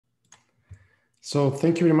So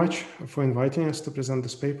thank you very much for inviting us to present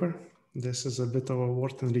this paper. This is a bit of a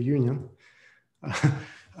Wharton reunion.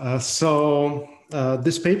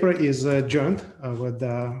 This paper is joined with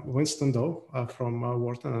Winston from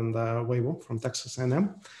Wharton and Weibo from Texas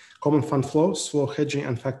A&M, Common Fund Flows, Flow Hedging,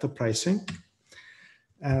 and Factor Pricing.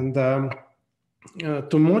 And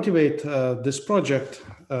to motivate this project,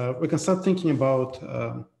 we can start thinking about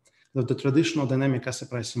the traditional dynamic asset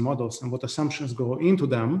pricing models and what assumptions go into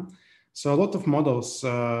them. So a lot of models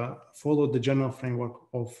follow the general framework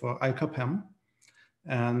of ICAPM,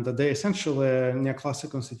 and they essentially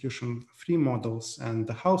neoclassical institution-free models, and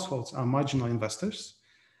the households are marginal investors.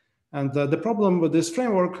 And the problem with this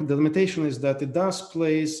framework, the limitation is that it does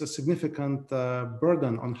place a significant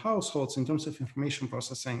burden on households in terms of information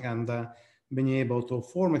processing and being able to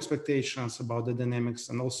form expectations about the dynamics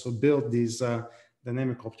and also build these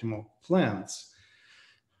dynamic optimal plans.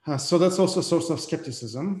 So that's also a source of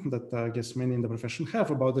skepticism that I guess many in the profession have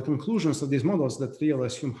about the conclusions of these models that really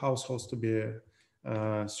assume households to be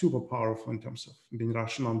super powerful in terms of being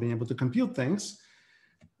rational and being able to compute things.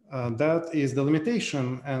 That is the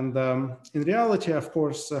limitation. And in reality, of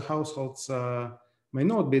course, households may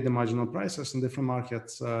not be the marginal prices in different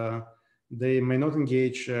markets. They may not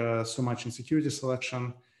engage so much in security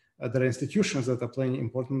selection. There are institutions that are playing an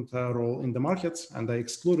important role in the markets, and they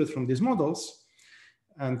excluded from these models.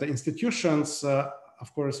 And the institutions,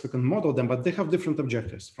 of course, we can model them, but they have different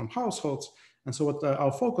objectives from households. And so what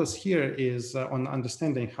our focus here is on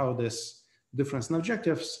understanding how this difference in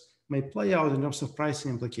objectives may play out in terms of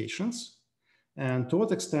pricing implications, and to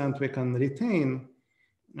what extent we can retain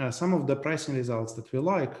some of the pricing results that we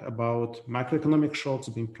like about macroeconomic shocks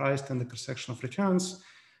being priced in the intersection of returns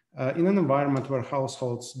in an environment where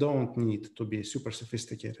households don't need to be super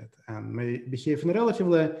sophisticated and may behave in a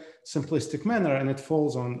relatively simplistic manner, and it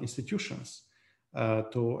falls on institutions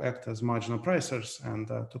to act as marginal pricers and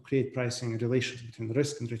to create pricing relations between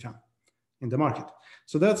risk and return in the market.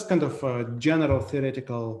 So that's kind of a general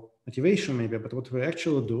theoretical motivation maybe, but what we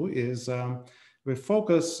actually do is we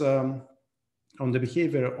focus on the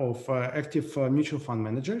behavior of active mutual fund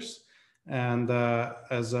managers. And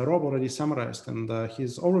as Rob already summarized in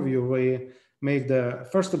his overview, we make the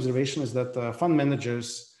first observation is that fund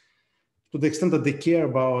managers, to the extent that they care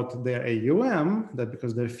about their AUM, that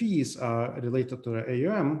because their fees are related to their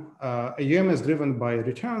AUM, AUM is driven by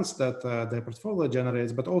returns that their portfolio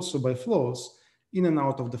generates, but also by flows in and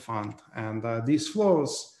out of the fund. And these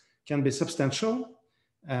flows can be substantial,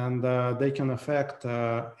 and they can affect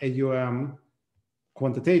AUM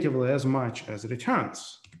quantitatively as much as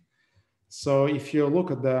returns. So if you look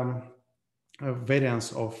at the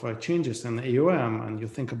variance of changes in AUM and you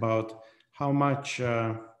think about how much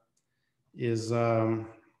is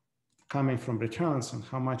coming from returns and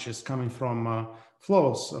how much is coming from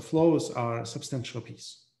flows, flows are a substantial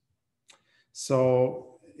piece.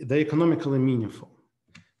 So they're economically meaningful.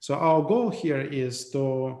 So our goal here is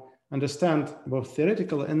to understand both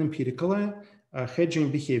theoretically and empirically hedging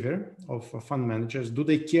behavior of fund managers. Do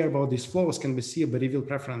they care about these flows? Can we see a revealed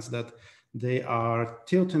preference that they are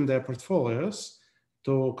tilting their portfolios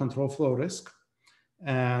to control flow risk?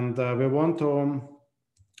 And we want to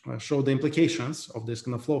show the implications of this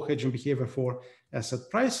kind of flow hedging behavior for asset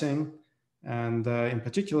pricing. And in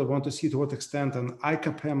particular, we want to see to what extent an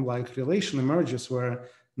ICAPM-like relation emerges where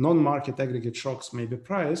non-market aggregate shocks may be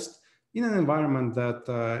priced in an environment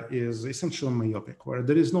that is essentially myopic, where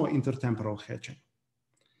there is no intertemporal hedging.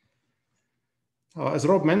 As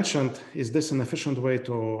Rob mentioned, is this an efficient way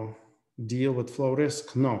to deal with flow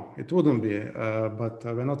risk? No, it wouldn't be, but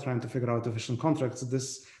we're not trying to figure out efficient contracts.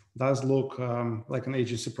 This does look like an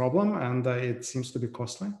agency problem, and it seems to be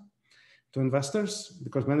costly to investors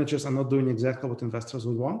because managers are not doing exactly what investors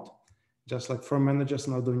would want, just like firm managers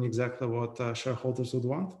are not doing exactly what shareholders would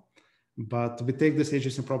want. But we take this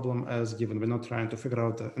agency problem as given. We're not trying to figure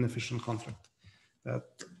out an efficient contract. That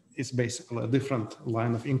is basically a different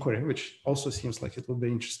line of inquiry, which also seems like it would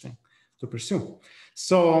be interesting to pursue.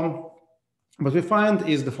 So what we find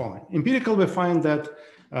is the following. Empirically, we find that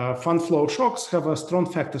fund flow shocks have a strong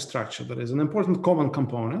factor structure. There is an important common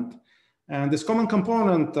component. And this common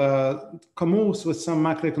component commoves with some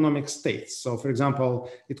macroeconomic states. So for example,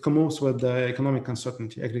 it commoves with the economic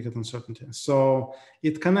uncertainty, aggregate uncertainty. So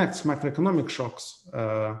it connects macroeconomic shocks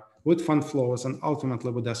with fund flows and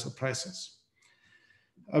ultimately with asset prices.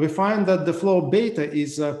 We find that the flow beta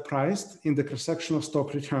is priced in the cross-section of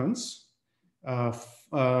stock returns.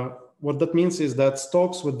 What that means is that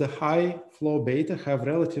stocks with the high flow beta have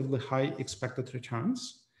relatively high expected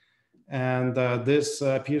returns. And this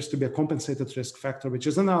appears to be a compensated risk factor, which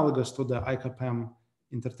is analogous to the ICAPM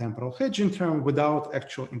intertemporal hedging term without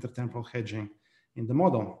actual intertemporal hedging in the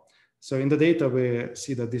model. So in the data, we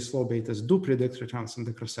see that these slow betas do predict returns in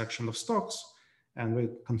the cross-section of stocks, and we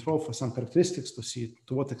control for some characteristics to see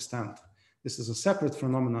to what extent this is a separate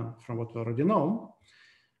phenomenon from what we already know.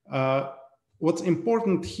 What's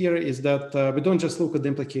important here is that we don't just look at the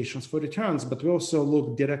implications for returns, but we also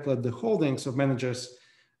look directly at the holdings of managers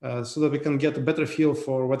so that we can get a better feel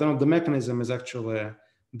for whether or not the mechanism is actually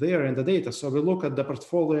there in the data. So we look at the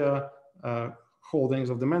portfolio holdings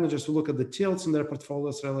of the managers, we look at the tilts in their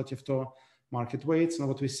portfolios relative to market weights. And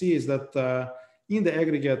what we see is that in the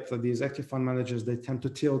aggregate, these active fund managers, they tend to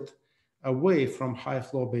tilt away from high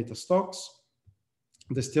flow beta stocks.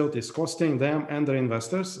 This tilt is costing them and their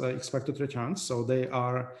investors expected returns. So they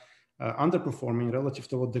are underperforming relative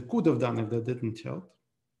to what they could have done if they didn't tilt.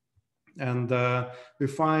 And we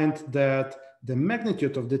find that the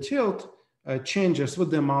magnitude of the tilt changes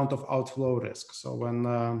with the amount of outflow risk. So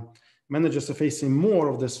when managers are facing more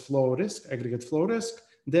of this flow risk, aggregate flow risk,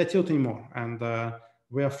 they're tilting more. And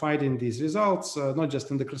we are finding these results, not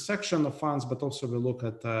just in the cross-section of funds, but also we look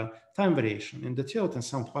at time variation in the tilt and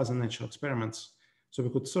some quasi-natural experiments. So we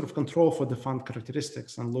could sort of control for the fund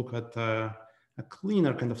characteristics and look at a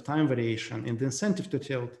cleaner kind of time variation in the incentive to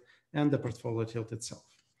tilt and the portfolio tilt itself.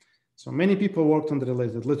 So many people worked on the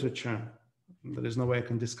related literature. There is no way I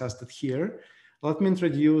can discuss that here. Let me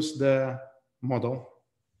introduce the model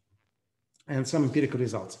and some empirical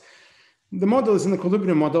results. The model is an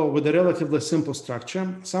equilibrium model with a relatively simple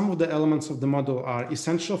structure. Some of the elements of the model are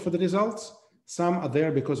essential for the results. Some are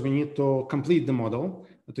there because we need to complete the model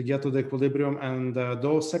to get to the equilibrium, and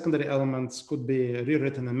those secondary elements could be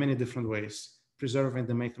rewritten in many different ways, preserving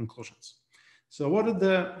the main conclusions. So what are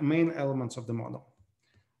the main elements of the model?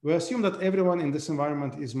 We assume that everyone in this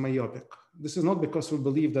environment is myopic. This is not because we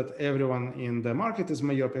believe that everyone in the market is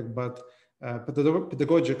myopic, but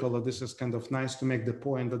pedagogical, this is kind of nice to make the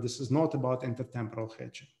point that this is not about intertemporal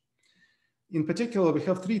hedging. In particular, we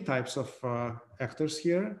have three types of actors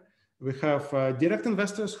here. We have direct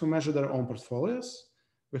investors who measure their own portfolios.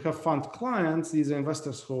 We have fund clients. These are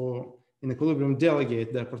investors who in equilibrium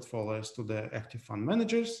delegate their portfolios to the active fund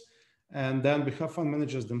managers. And then we have fund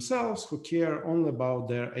managers themselves who care only about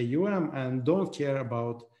their AUM and don't care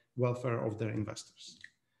about welfare of their investors.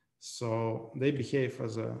 So they behave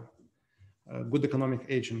as a good economic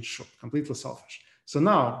agent should, completely selfish. So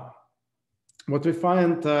now what we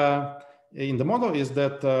find in the model is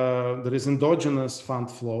that there is endogenous fund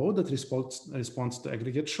flow that responds to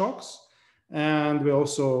aggregate shocks. And we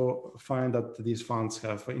also find that these funds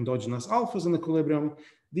have endogenous alphas in equilibrium.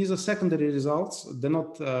 These are secondary results. They're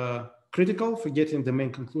not critical for getting the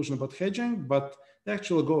main conclusion about hedging, but they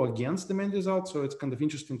actually go against the main result. So it's kind of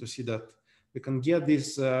interesting to see that we can get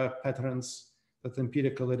these patterns that are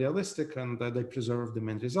empirically realistic and that they preserve the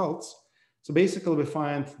main results. So basically we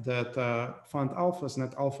find that fund alphas,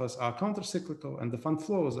 net alphas are counter-cyclical and the fund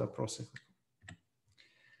flows are pro-cyclical.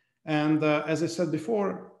 And as I said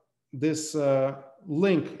before, this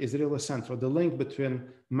link is really central, the link between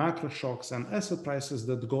macro shocks and asset prices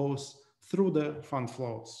that goes through the fund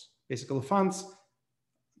flows. Basically funds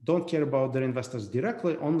don't care about their investors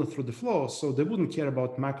directly, only through the flows. So they wouldn't care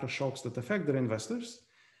about macro shocks that affect their investors,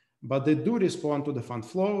 but they do respond to the fund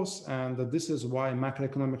flows. And this is why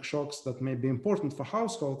macroeconomic shocks that may be important for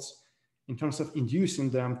households in terms of inducing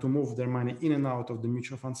them to move their money in and out of the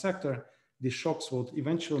mutual fund sector, these shocks would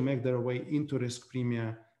eventually make their way into risk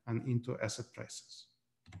premia and into asset prices.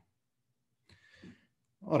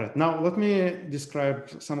 All right, now let me describe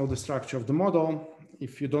some of the structure of the model.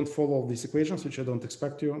 If you don't follow these equations, which I don't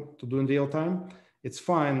expect you to do in real time, it's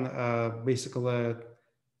fine. Basically,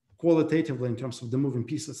 qualitatively, in terms of the moving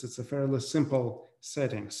pieces, it's a fairly simple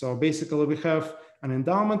setting. So basically, we have an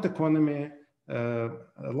endowment economy, a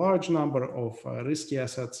large number of risky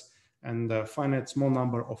assets, and a finite small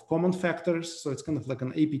number of common factors. So it's kind of like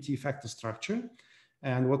an APT factor structure.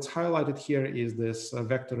 And what's highlighted here is this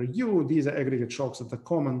vector U. These are aggregate shocks that are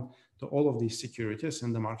common to all of these securities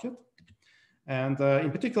in the market. And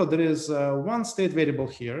in particular, there is one state variable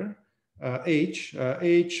here, H.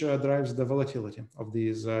 H drives the volatility of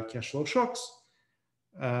these cash flow shocks.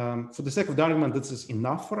 For the sake of the argument, this is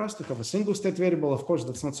enough for us to have a single state variable. Of course,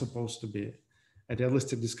 that's not supposed to be a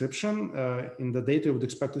realistic description. In the data, you would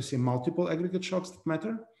expect to see multiple aggregate shocks that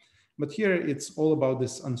matter. But here, it's all about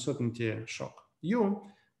this uncertainty shock U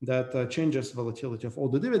that changes volatility of all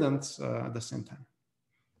the dividends at the same time.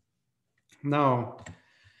 Now,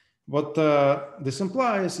 what this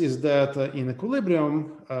implies is that in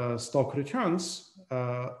equilibrium, stock returns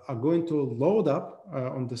are going to load up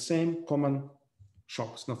on the same common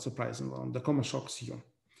shocks, not surprisingly, on the common shocks U.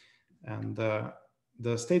 And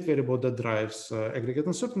the state variable that drives aggregate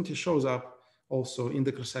uncertainty shows up also in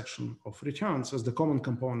the cross-section of returns as the common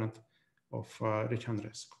component of return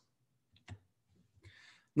risk.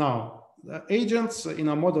 Now, the agents in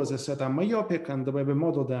our model, as I said, are myopic, and the way we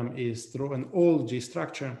model them is through an OLG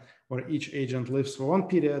structure where each agent lives for one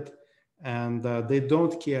period, and they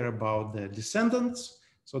don't care about their descendants.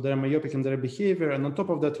 So they're myopic in their behavior. And on top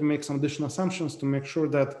of that, we make some additional assumptions to make sure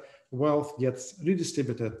that wealth gets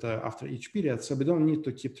redistributed after each period. So we don't need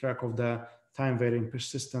to keep track of the time varying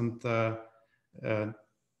persistent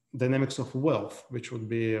dynamics of wealth, which would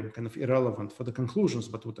be kind of irrelevant for the conclusions,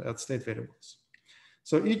 but would add state variables.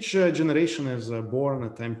 So each generation is born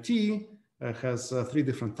at time t, has three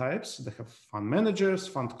different types. They have fund managers,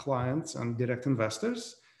 fund clients, and direct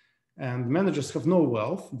investors. And managers have no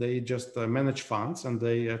wealth. They just manage funds and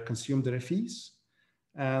they consume their fees.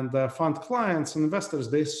 And fund clients and investors,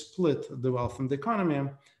 they split the wealth in the economy.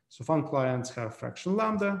 So fund clients have fraction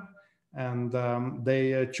lambda, and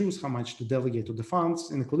they choose how much to delegate to the funds.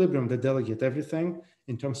 In equilibrium, they delegate everything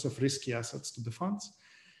in terms of risky assets to the funds.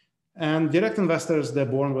 And direct investors, they're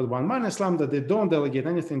born with 1 minus lambda. They don't delegate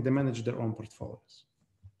anything. They manage their own portfolios.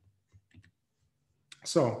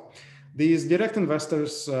 So these direct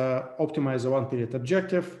investors optimize a one-period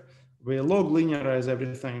objective. We log linearize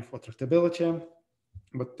everything for tractability.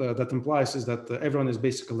 But that implies is that everyone is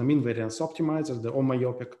basically mean variance optimizers. They're all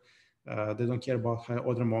myopic. They don't care about higher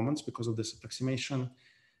order moments because of this approximation.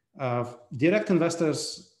 Direct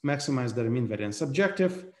investors maximize their mean variance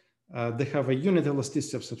objective. They have a unit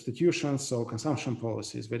elasticity of substitution, so consumption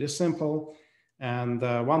policy is very simple. And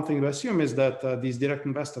one thing we assume is that these direct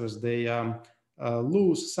investors, they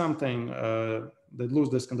lose something, they lose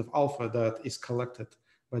this kind of alpha that is collected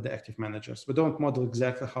by the active managers. We don't model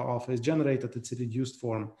exactly how alpha is generated. It's a reduced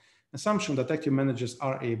form assumption that active managers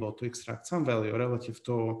are able to extract some value relative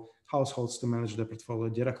to households to manage their portfolio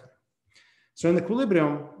directly. So in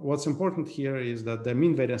equilibrium, what's important here is that the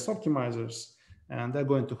mean variance optimizers, and they're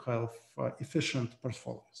going to have efficient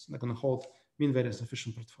portfolios. They're going to hold mean variance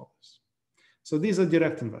efficient portfolios. So these are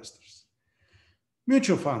direct investors.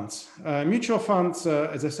 Mutual funds. Mutual funds,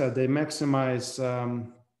 as I said, they maximize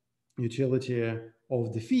utility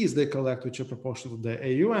of the fees they collect, which are proportional to the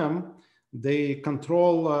AUM. They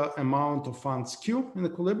control amount of funds Q in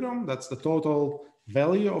equilibrium. That's the total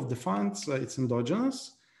value of the funds. It's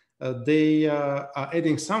endogenous. They are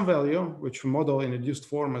adding some value, which we model in reduced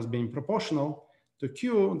form as being proportional to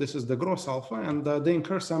Q. This is the gross alpha, and they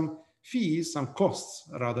incur some fees, some costs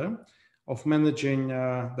rather, of managing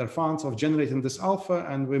their funds, of generating this alpha,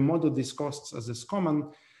 and we model these costs as is common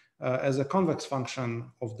as a convex function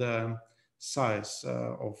of the size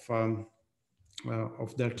of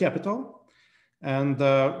their capital. And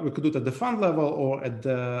we could do it at the fund level or at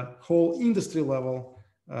the whole industry level.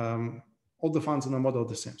 All the funds in the model are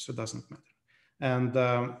the same, so it doesn't matter. And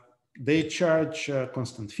they charge a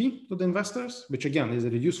constant fee to the investors, which again is a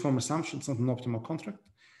reduced form assumption. It's not an optimal contract,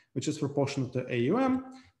 which is proportional to AUM.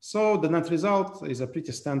 So the net result is a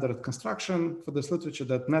pretty standard construction for this literature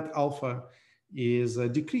that net alpha is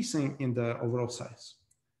decreasing in the overall size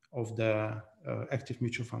of the active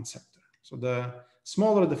mutual fund sector. So the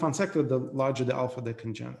smaller the fund sector, the larger the alpha they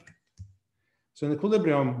can generate. So in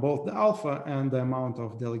equilibrium, both the alpha and the amount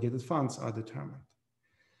of delegated funds are determined.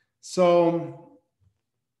 So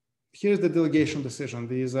here's the delegation decision.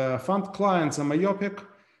 These fund clients are myopic.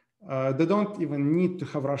 They don't even need to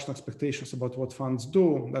have rational expectations about what funds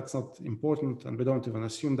do. That's not important, and we don't even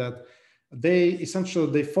assume that. They essentially,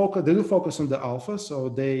 they do focus on the alpha, so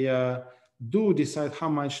they do decide how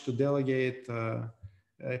much to delegate a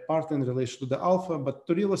part in relation to the alpha, but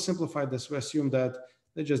to really simplify this, we assume that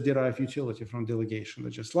they just derive utility from delegation. They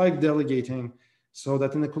just like delegating, so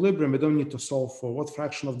that in equilibrium, we don't need to solve for what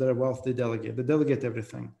fraction of their wealth they delegate. They delegate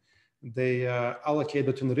everything. They allocate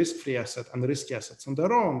between the risk-free asset and the risky assets on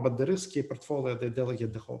their own, but the risky portfolio, they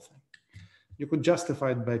delegate the whole thing. You could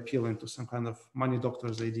justify it by appealing to some kind of money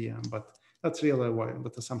doctor's idea, but that's really why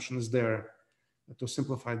that assumption is there to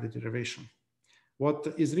simplify the derivation.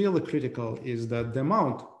 What is really critical is that the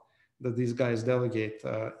amount that these guys delegate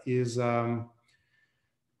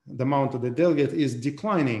the amount that they delegate is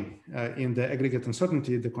declining in the aggregate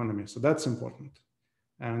uncertainty of the economy. So that's important.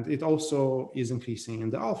 And it also is increasing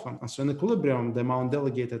in the alpha. And so in equilibrium, the amount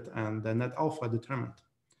delegated and the net alpha are determined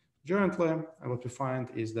jointly. And what we find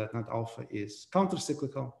is that net alpha is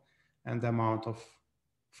countercyclical and the amount of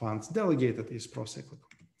funds delegated is procyclical.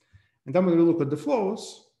 And then when we look at the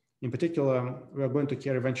flows, in particular, we are going to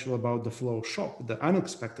care eventually about the flow shock, the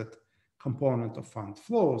unexpected component of fund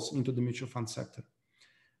flows into the mutual fund sector.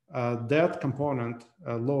 That component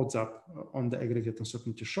loads up on the aggregate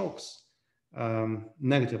uncertainty shocks.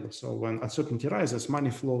 negatively. So when uncertainty rises,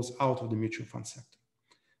 money flows out of the mutual fund sector.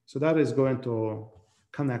 So that is going to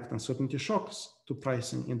connect uncertainty shocks to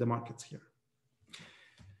pricing in the markets here.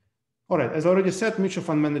 All right, as I already said, mutual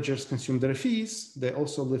fund managers consume their fees. They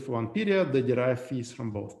also live for one period. They derive fees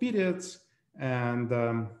from both periods.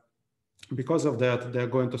 And because of that, they're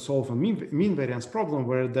going to solve a mean variance problem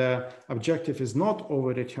where the objective is not over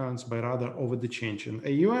returns, but rather over the change in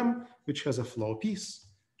AUM, which has a flow piece.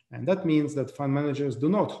 And that means that fund managers do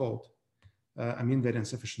not hold a mean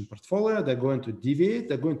variance efficient portfolio. They're going to deviate.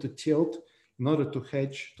 They're going to tilt in order to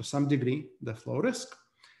hedge to some degree the flow risk.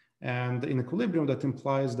 And in equilibrium, that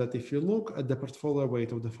implies that if you look at the portfolio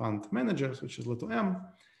weight of the fund managers, which is little m,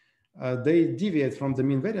 they deviate from the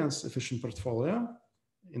mean variance efficient portfolio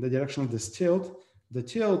in the direction of this tilt. The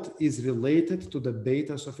tilt is related to the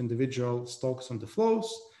betas of individual stocks on the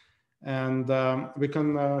flows. And we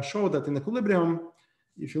can show that in equilibrium,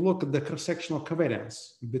 if you look at the cross-sectional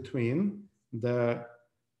covariance between the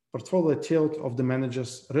portfolio tilt of the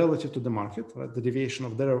managers relative to the market, right, the deviation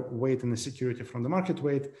of their weight in the security from the market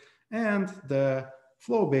weight, and the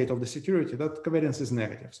flow beta of the security, that covariance is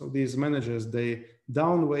negative. So these managers, they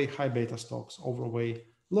downweigh high beta stocks, overweigh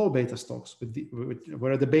low beta stocks,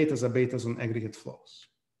 where the betas are betas on aggregate flows.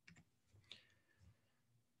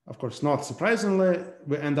 Of course, not surprisingly,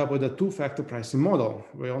 we end up with a two-factor pricing model.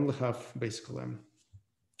 We only have basically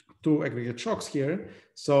two aggregate shocks here.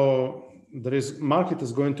 So market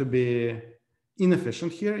is going to be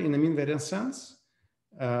inefficient here in a mean variance sense.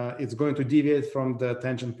 It's going to deviate from the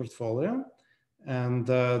tangent portfolio. And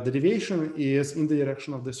the deviation is in the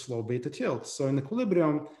direction of this flow beta tilt. So in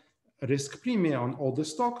equilibrium, risk premium on all the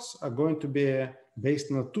stocks are going to be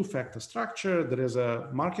based on a two-factor structure. There is a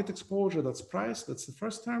market exposure that's priced, that's the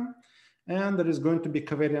first term. And there is going to be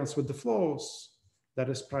covariance with the flows that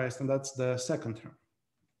is priced, and that's the second term.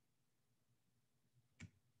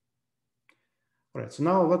 All right, so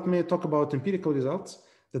now let me talk about empirical results.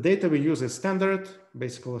 The data we use is standard,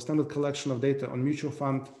 basically a standard collection of data on mutual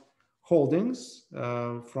fund holdings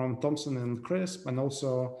from Thomson and Crisp, and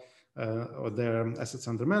also their assets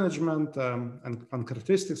under management and fund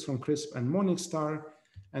characteristics from Crisp and Morningstar.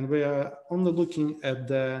 And we are only looking at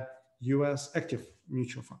the US active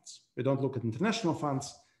mutual funds. We don't look at international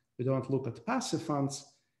funds. We don't look at passive funds.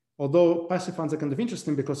 Although passive funds are kind of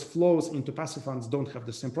interesting because flows into passive funds don't have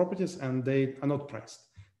the same properties and they are not priced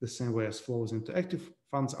the same way as flows into active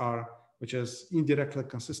funds are, which is indirectly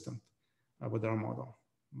consistent with our model.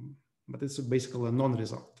 But it's basically a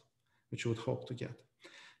non-result, which we would hope to get.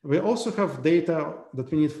 We also have data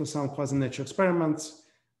that we need for some quasi-natural experiments.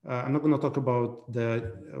 I'm not going to talk about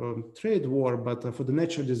the trade war, but for the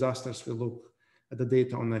natural disasters, we look at the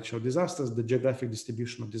data on natural disasters, the geographic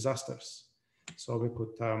distribution of disasters. So we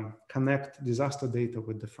could connect disaster data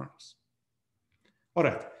with the firms. All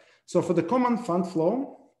right, so for the common fund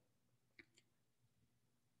flow,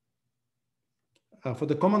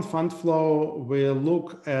 we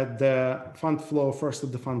look at the fund flow first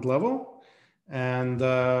at the fund level, and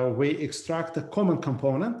we extract a common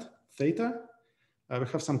component, theta. We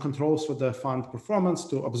have some controls for the fund performance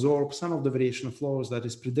to absorb some of the variation of flows that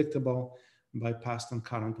is predictable by past and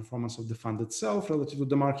current performance of the fund itself relative to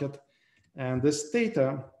the market. And this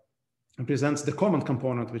theta represents the common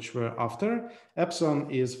component which we're after. Epsilon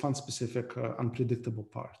is fund-specific unpredictable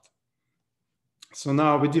part. So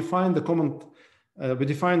now we define the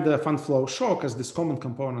fund flow shock as this common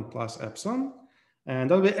component plus epsilon. And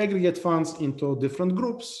then we aggregate funds into different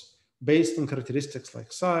groups based on characteristics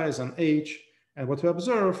like size and age. And what we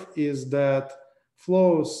observe is that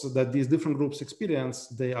flows that these different groups experience,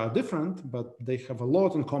 they are different, but they have a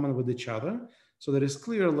lot in common with each other. So there is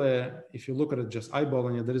clearly, if you look at it just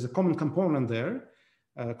eyeballing it, there is a common component there,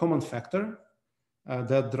 a common factor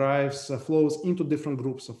that drives flows into different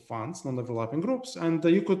groups of funds, non-overlapping groups. And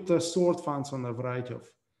you could sort funds on a variety of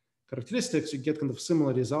characteristics. You get kind of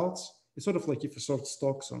similar results. It's sort of like if you sort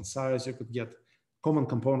stocks on size, you could get common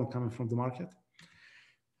component coming from the market.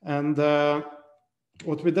 And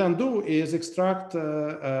what we then do is extract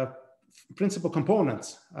principal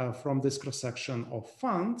components from this cross-section of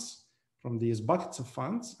funds, from these buckets of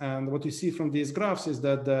funds. And what you see from these graphs is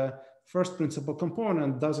that the first principal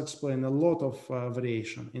component does explain a lot of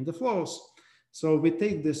variation in the flows. So we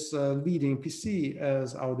take this leading PC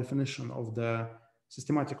as our definition of the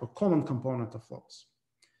systematic or common component of flows.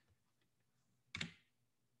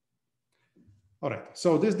 All right,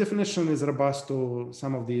 so this definition is robust to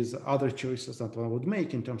some of these other choices that one would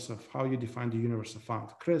make in terms of how you define the universe of fund.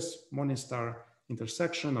 Crisp, Morningstar,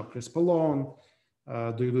 intersection, or Crisp alone.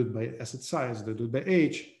 Do you do it by asset size? Do you do it by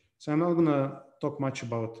age? So I'm not going to talk much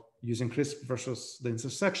about using Crisp versus the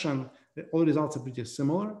intersection. all results are pretty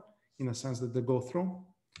similar in a sense that they go through.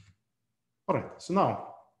 All right, so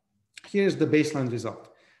now here's the baseline result,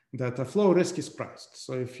 that a flow risk is priced.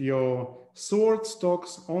 So if you sort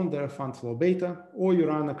stocks on their fund flow beta, or you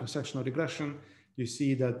run a cross-sectional regression, you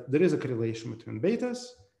see that there is a correlation between betas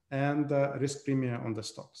and risk premium on the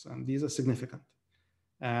stocks, and these are significant.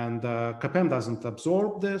 And CAPM doesn't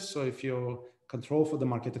absorb this, so if you control for the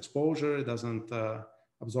market exposure, it doesn't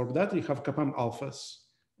absorb that. You have CAPM alphas,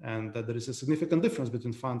 and there is a significant difference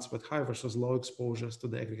between funds with high versus low exposures to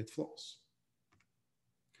the aggregate flows.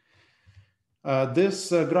 This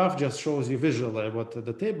graph just shows you visually what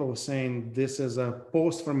the table was saying. This is a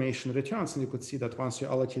post-formation returns, and you could see that once you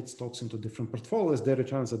allocate stocks into different portfolios, their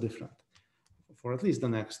returns are different for at least the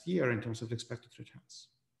next year in terms of expected returns.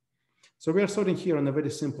 So we are sorting here on a very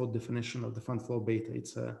simple definition of the fund flow beta.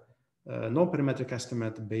 It's a non-parametric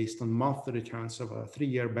estimate based on monthly returns of a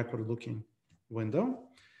 3-year backward-looking window.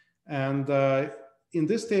 And in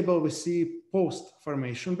this table, we see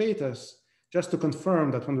post-formation betas, just to confirm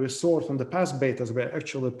that when we sort on the past betas, we're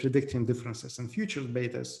actually predicting differences in future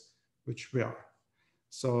betas, which we are.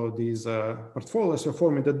 So these portfolios are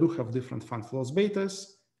forming that do have different fund flows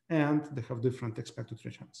betas, and they have different expected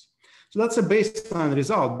returns. So that's a baseline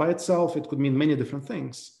result. By itself, it could mean many different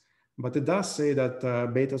things, but it does say that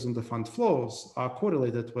betas on the fund flows are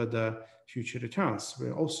correlated with the future returns.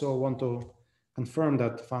 We also want to confirm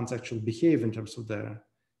that funds actually behave in terms of their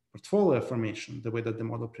portfolio formation, the way that the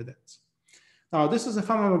model predicts. Now, this is a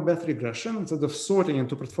Fama-Beth regression. Instead of sorting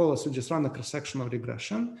into portfolios, we just run a cross-sectional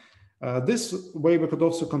regression. This way, we could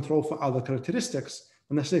also control for other characteristics.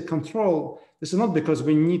 When I say control, this is not because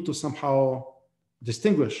we need to somehow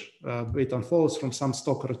distinguish beta on flows from some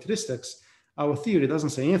stock characteristics. Our theory doesn't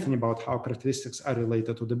say anything about how characteristics are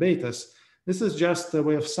related to the betas. This is just a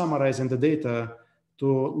way of summarizing the data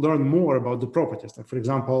to learn more about the properties. Like, for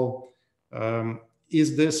example,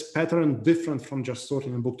 is this pattern different from just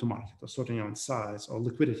sorting in book to market or sorting on size or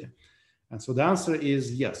liquidity? And so the answer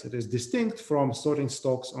is yes, it is distinct from sorting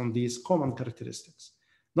stocks on these common characteristics.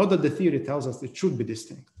 Not that the theory tells us it should be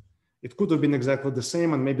distinct. It could have been exactly the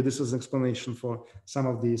same, and maybe this is an explanation for some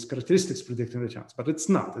of these characteristics predicting returns, but it's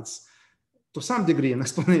not. It's to some degree an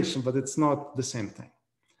explanation, but it's not the same thing.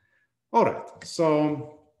 All right,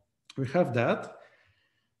 so we have that.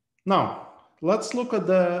 Now, let's look at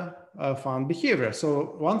the fund behavior.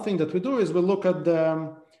 So one thing that we do is we look at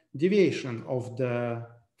the deviation of the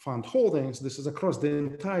fund holdings. This is across the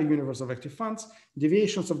entire universe of active funds,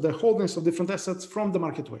 deviations of the holdings of different assets from the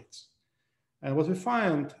market weights. And what we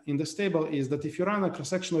find in this table is that if you run a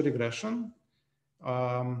cross-sectional regression,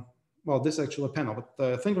 well, this is actually a panel,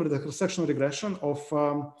 but think of it as a cross-sectional regression of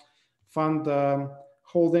fund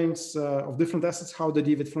holdings of different assets, how they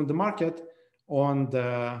deviate from the market on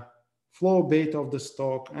the flow beta of the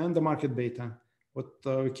stock and the market beta. What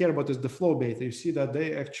we care about is the flow beta. You see that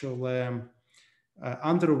they actually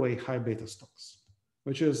underweight high beta stocks,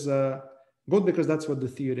 which is good because that's what the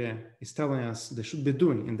theory is telling us they should be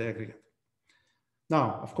doing in the aggregate.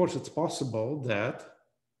 Now, of course, it's possible that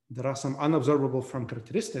there are some unobservable firm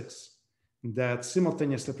characteristics that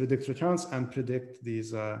simultaneously predict returns and predict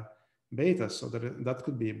these betas. So that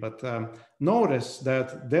could be, but notice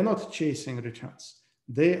that they're not chasing returns.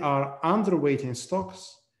 They are underweighting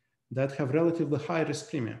stocks that have relatively high risk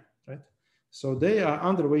premium, right? So they are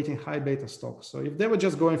underweighting high beta stocks. So if they were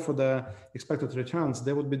just going for the expected returns,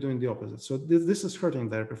 they would be doing the opposite. So this is hurting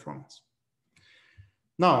their performance.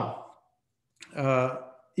 Now,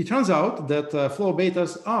 it turns out that flow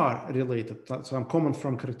betas are related to some common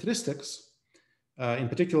firm characteristics. In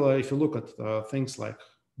particular, if you look at things like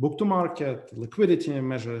book to market, liquidity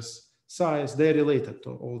measures, size, they're related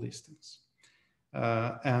to all these things.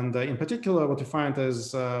 And in particular, what you find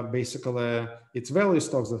is basically it's value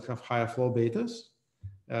stocks that have higher flow betas.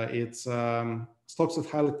 It's stocks with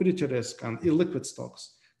high liquidity risk and illiquid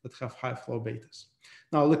stocks that have high flow betas.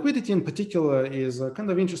 Now, liquidity in particular is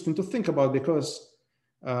kind of interesting to think about because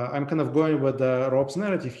I'm kind of going with Rob's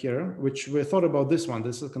narrative here, which we thought about this one.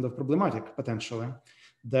 This is kind of problematic potentially,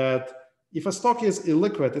 that if a stock is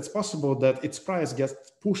illiquid, it's possible that its price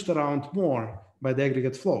gets pushed around more by the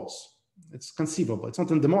aggregate flows. It's conceivable. It's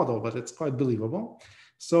not in the model, but it's quite believable.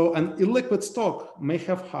 So an illiquid stock may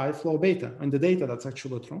have high flow beta. In the data, that's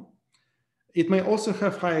actually true. It may also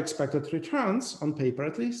have high expected returns, on paper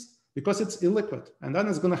at least, because it's illiquid. And then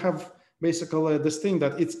it's going to have basically this thing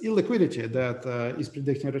that it's illiquidity that is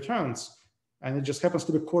predicting returns. And it just happens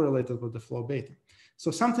to be correlated with the flow beta.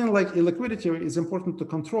 So something like illiquidity is important to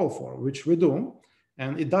control for, which we do.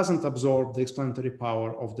 And it doesn't absorb the explanatory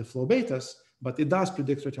power of the flow betas, but it does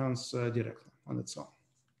predict returns directly on its own.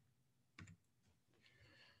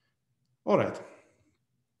 All right.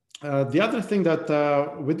 The other thing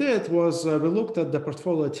that we did was we looked at the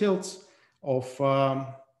portfolio tilts of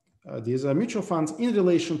these mutual funds in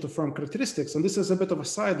relation to firm characteristics. And this is a bit of a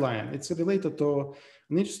sideline. It's related to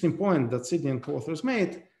an interesting point that Sydney and co-authors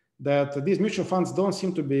made, that these mutual funds don't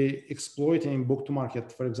seem to be exploiting book to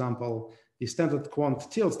market. For example, the standard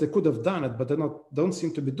quant tilts, they could have done it, but they don't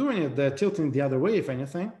seem to be doing it. They're tilting the other way, if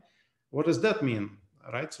anything. What does that mean,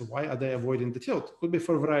 right? So why are they avoiding the tilt? Could be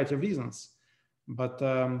for a variety of reasons. But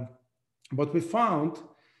what we found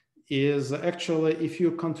is actually if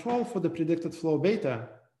you control for the predicted flow beta,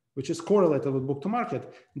 which is correlated with book to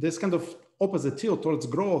market, this kind of opposite tilt towards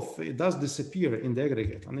growth, it does disappear in the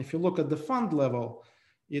aggregate. And if you look at the fund level,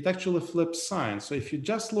 it actually flips signs. So if you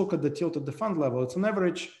just look at the tilt at the fund level, it's an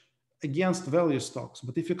average against value stocks.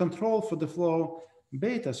 But if you control for the flow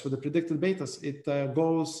betas, for the predicted betas, it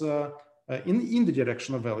goes in the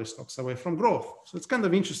direction of value stocks away from growth. So it's kind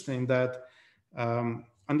of interesting that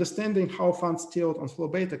understanding how funds tilt on flow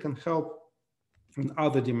beta can help in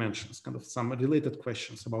other dimensions, kind of some related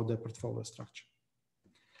questions about their portfolio structure.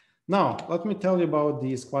 Now, let me tell you about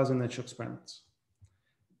these quasi-natural experiments.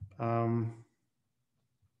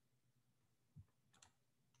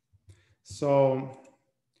 So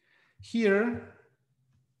here,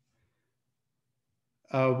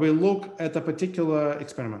 we look at a particular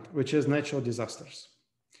experiment, which is natural disasters.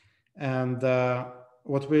 And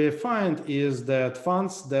what we find is that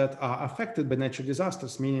funds that are affected by natural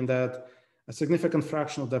disasters, meaning that a significant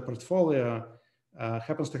fraction of their portfolio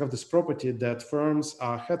happens to have this property that firms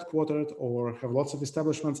are headquartered or have lots of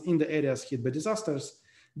establishments in the areas hit by disasters,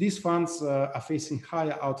 these funds are facing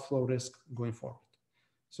higher outflow risk going forward.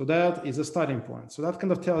 So that is a starting point. So that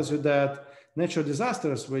kind of tells you that natural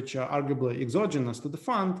disasters, which are arguably exogenous to the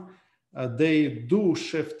fund, they do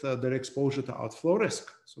shift their exposure to outflow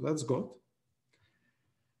risk. So that's good.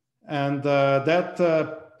 And that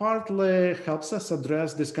partly helps us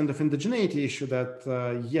address this kind of indigeneity issue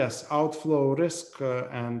that, yes, outflow risk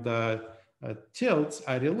and tilts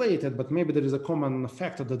are related, but maybe there is a common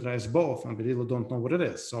factor that drives both, and we really don't know what it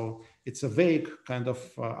is. So it's a vague kind of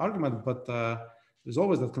argument, but there's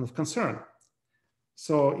always that kind of concern.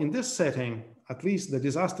 So in this setting, at least the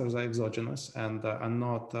disasters are exogenous and are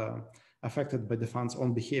not affected by the fund's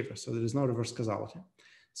own behavior. So there is no reverse causality.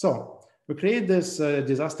 So we create this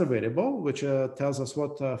disaster variable, which tells us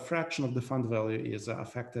what fraction of the fund value is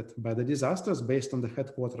affected by the disasters based on the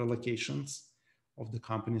headquarter allocations of the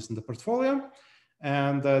companies in the portfolio.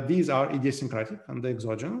 And these are idiosyncratic and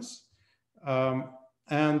exogenous.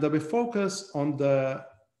 And we focus on the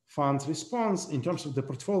fund's response in terms of the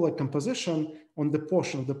portfolio composition on the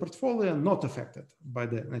portion of the portfolio not affected by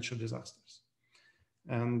the natural disasters.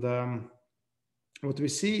 And what we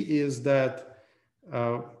see is that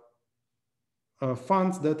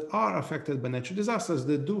funds that are affected by natural disasters,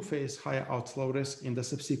 they do face higher outflow risk in the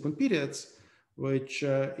subsequent periods, which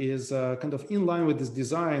is kind of in line with this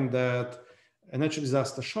design that a natural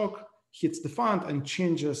disaster shock hits the fund and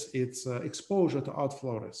changes its exposure to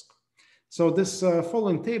outflow risk. So this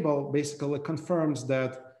following table basically confirms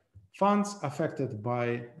that funds affected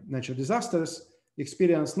by natural disasters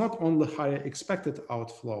experience not only higher expected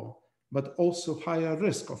outflow, but also higher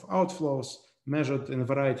risk of outflows measured in a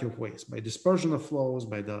variety of ways, by dispersion of flows,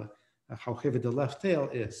 by the how heavy the left tail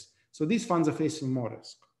is. So these funds are facing more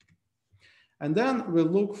risk. And then we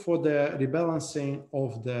look for the rebalancing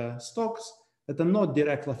of the stocks that are not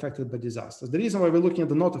directly affected by disasters. The reason why we're looking at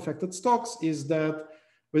the not affected stocks is that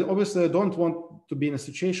we obviously don't want to be in a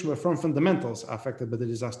situation where firm fundamentals are affected by the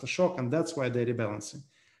disaster shock, and that's why they're rebalancing.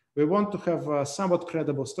 We want to have a somewhat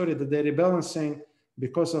credible story that they're rebalancing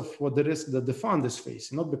because of what the risk that the fund is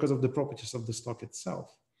facing, not because of the properties of the stock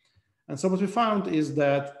itself. And so what we found is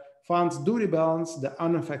that funds do rebalance the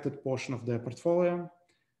unaffected portion of their portfolio.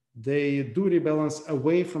 They do rebalance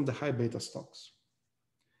away from the high beta stocks.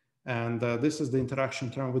 And this is the interaction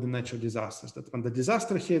term with the natural disasters, that when the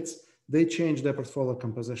disaster hits, they change their portfolio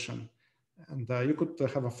composition. And you could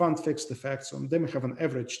have a fund fixed effect, so they may have an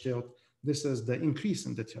average tilt. This is the increase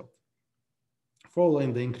in the tilt,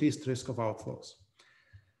 following the increased risk of outflows.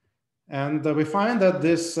 And we find that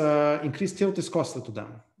this increased tilt is costly to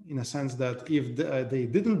them, in a sense that if they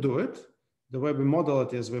didn't do it, the way we model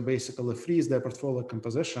it is we basically freeze their portfolio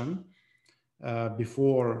composition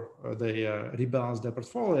before they rebalance their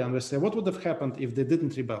portfolio. And we say, what would have happened if they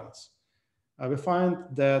didn't rebalance? We find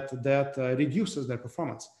that reduces their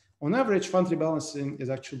performance. On average, fund rebalancing is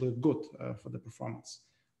actually good for the performance.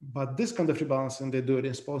 But this kind of rebalancing they do in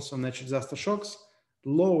response to natural disaster shocks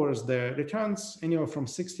lowers their returns anywhere from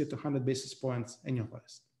 60 to 100 basis points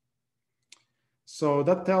annualized. So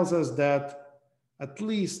that tells us that at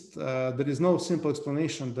least there is no simple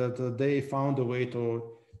explanation that they found a way to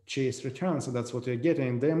chase returns, and that's what you're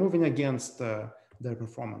getting. They're moving against their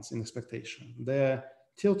performance in expectation. They're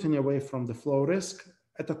tilting away from the flow risk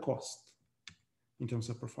at a cost in terms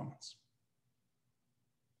of performance.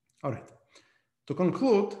 All right. To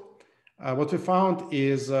conclude, what we found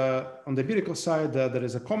is on the empirical side, there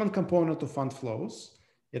is a common component to fund flows.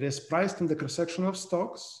 It is priced in the cross-section of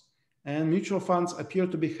stocks, and mutual funds appear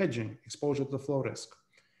to be hedging exposure to the flow risk.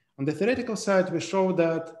 On the theoretical side, we show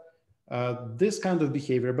that this kind of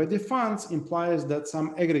behavior by the funds implies that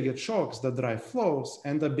some aggregate shocks that drive flows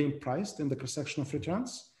end up being priced in the cross-section of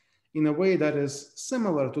returns in a way that is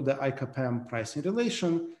similar to the ICAPM pricing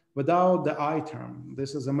relation without the I term.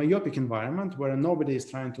 This is a myopic environment where nobody is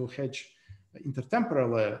trying to hedge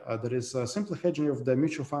intertemporally. There is simply hedging of the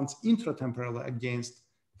mutual funds intratemporally against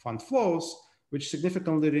fund flows, which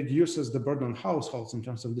significantly reduces the burden on households in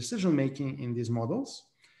terms of decision-making in these models,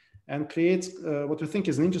 and creates what we think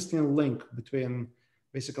is an interesting link between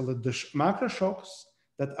basically the macro shocks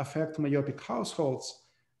that affect myopic households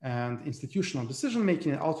and institutional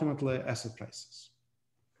decision-making, and ultimately asset prices.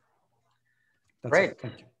 That's Great. it.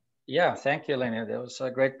 Thank you. Yeah, thank you, Leonid. It was a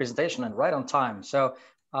great presentation and right on time. So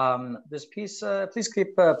this piece, please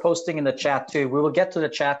keep posting in the chat too. We will get to the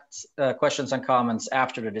chat questions and comments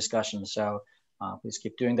after the discussion. So please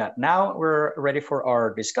keep doing that. Now we're ready for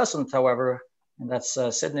our discussant, however, and that's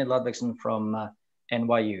Sydney Ludvigson from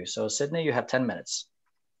NYU. So Sydney, you have 10 minutes.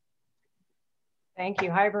 Thank you.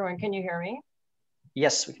 Hi, everyone. Can you hear me?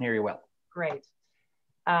 Yes, we can hear you well. Great.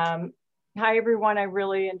 Hi, everyone. I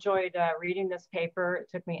really enjoyed reading this paper. It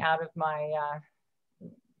took me out of my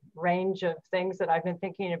range of things that I've been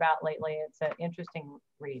thinking about lately. It's an interesting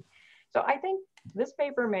read. So I think this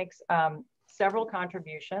paper makes several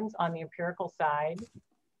contributions on the empirical side.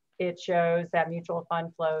 It shows that mutual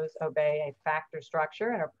fund flows obey a factor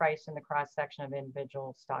structure and are priced in the cross-section of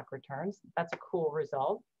individual stock returns. That's a cool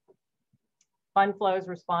result. Fund flows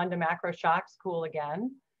respond to macro shocks, cool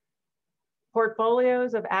again.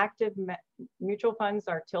 Portfolios of active mutual funds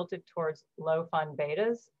are tilted towards low fund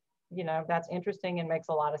betas. You know, that's interesting and makes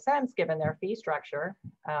a lot of sense given their fee structure.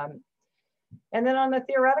 And then on the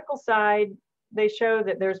theoretical side, they show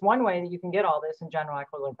that there's one way that you can get all this in general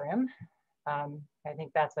equilibrium. I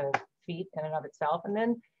think that's a feat in and of itself. And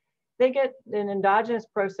then they get an endogenous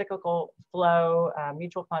pro-cyclical flow,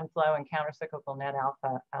 mutual fund flow, and counter-cyclical net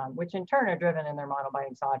alpha, which in turn are driven in their model by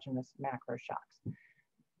exogenous macro shocks.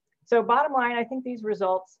 So bottom line, I think these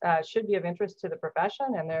results should be of interest to the profession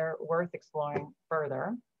and they're worth exploring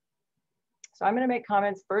further. So I'm going to make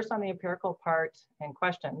comments first on the empirical part and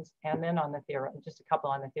questions, and then on the just a couple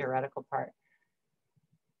on the theoretical part.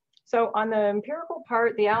 So on the empirical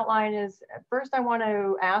part, the outline is, first I want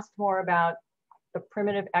to ask more about the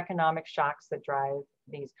primitive economic shocks that drive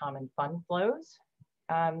these common fund flows.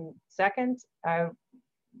 Second, I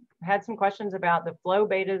had some questions about the flow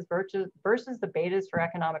betas versus the betas for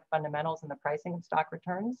economic fundamentals and the pricing of stock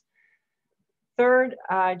returns. Third,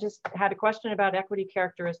 I just had a question about equity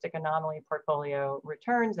characteristic anomaly portfolio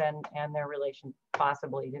returns and their relation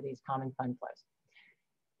possibly to these common fund flows.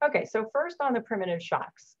 Okay, so first on the primitive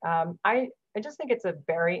shocks. I just think it's a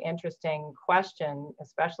very interesting question,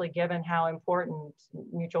 especially given how important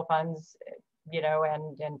mutual funds, you know,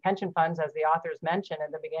 and pension funds, as the authors mentioned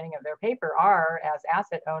at the beginning of their paper, are as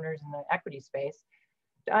asset owners in the equity space,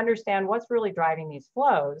 to understand what's really driving these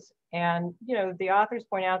flows. And, you know, the authors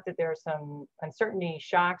point out that there are some uncertainty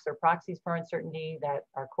shocks or proxies for uncertainty that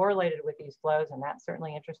are correlated with these flows, and that's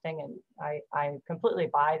certainly interesting. And I completely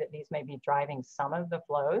buy that these may be driving some of the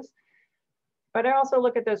flows. But I also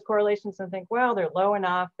look at those correlations and think, well, they're low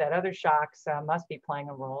enough that other shocks must be playing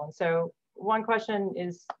a role. And so one question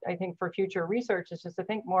is, I think for future research, is just to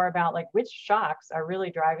think more about like which shocks are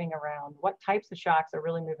really driving around, what types of shocks are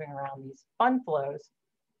really moving around these fund flows.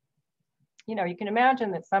 You know, you can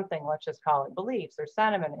imagine that something, let's just call it beliefs or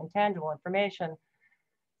sentiment, intangible information,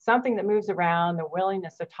 something that moves around the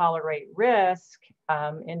willingness to tolerate risk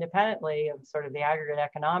independently of sort of the aggregate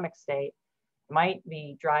economic state might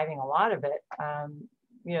be driving a lot of it.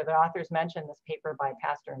 You know, the authors mentioned this paper by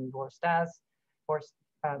Pastor and Borsas,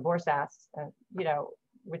 you know,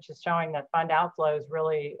 which is showing that fund outflows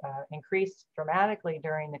really increased dramatically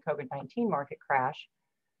during the COVID-19 market crash.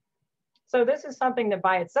 So this is something that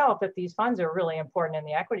by itself, that these funds are really important in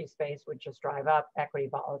the equity space, would just drive up equity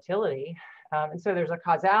volatility. And so there's a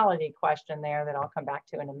causality question there that I'll come back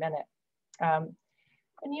to in a minute. And,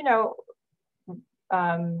 you know,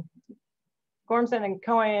 Gormson and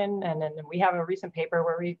Cohen, and then we have a recent paper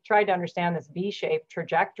where we tried to understand this V-shaped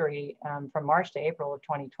trajectory from March to April of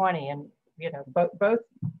 2020. And, you know, both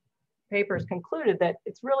papers concluded that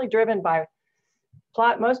it's really driven by,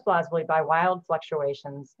 most plausibly by wild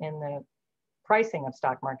fluctuations in the pricing of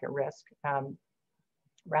stock market risk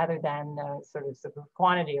rather than sort of the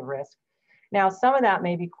quantity of risk. Now, some of that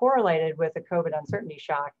may be correlated with the COVID uncertainty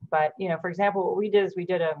shock, but for example, what we did is we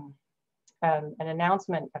did an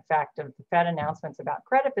announcement effect of the Fed announcements about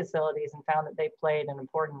credit facilities and found that they played an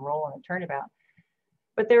important role in the turnabout.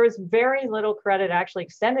 But there was very little credit actually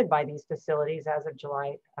extended by these facilities as of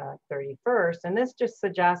July 31st. And this just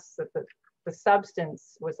suggests that the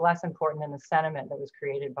substance was less important than the sentiment that was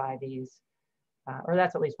created by these, or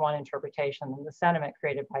that's at least one interpretation, than the sentiment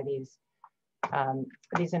created by these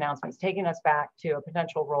announcements, taking us back to a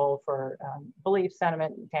potential role for belief,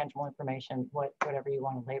 sentiment, tangible information, whatever you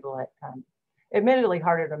want to label it. Admittedly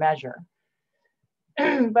harder to measure.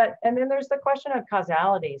 And then there's the question of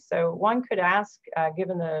causality. So one could ask,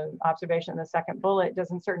 given the observation in the second bullet,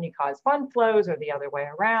 does uncertainty cause fund flows or the other way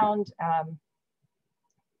around?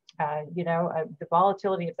 The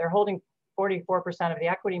volatility, if they're holding 44% of the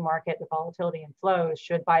equity market, the volatility in flows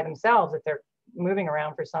should by themselves, if they're moving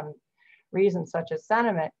around for some reason such as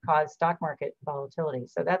sentiment, cause stock market volatility.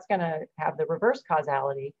 So that's going to have the reverse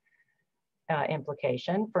causality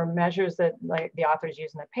implication for measures that like the authors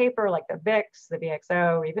use in the paper, like the VIX, the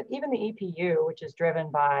VXO, even the EPU, which is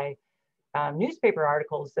driven by newspaper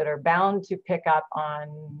articles that are bound to pick up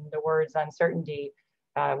on the words uncertainty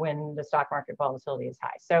when the stock market volatility is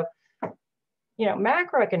high. So,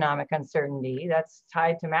 macroeconomic uncertainty that's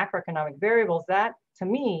tied to macroeconomic variables, that to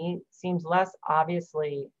me seems less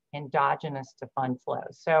obviously endogenous to fund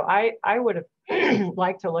flows. So I would have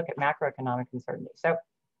liked to look at macroeconomic uncertainty. So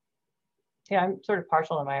I'm sort of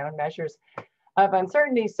partial to my own measures of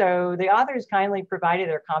uncertainty. So the authors kindly provided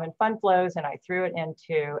their common fund flows, and I threw it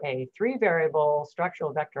into a 3-variable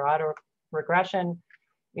structural vector auto regression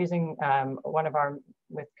using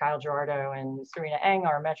with Kyle Gerardo and Serena Eng,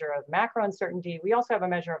 our measure of macro uncertainty. We also have a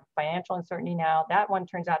measure of financial uncertainty now. That one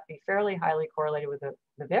turns out to be fairly highly correlated with the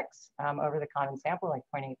VIX over the common sample, like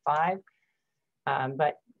 0.85.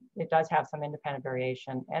 But it does have some independent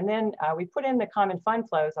variation. And then we put in the common fund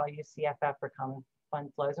flows. I'll use CFF for common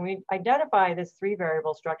fund flows. And we identify this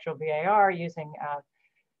 3-variable structural VAR using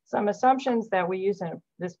some assumptions that we use in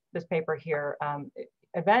this paper here.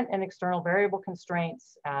 Event and external variable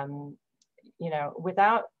constraints,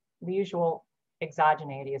 without the usual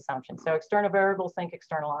exogeneity assumption. So external variables, think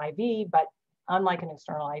external IV, but unlike an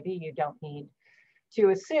external IV, you don't need to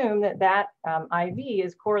assume that IV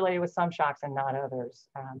is correlated with some shocks and not others.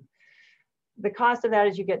 The cost of that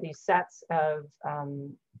is you get these sets of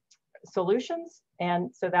solutions.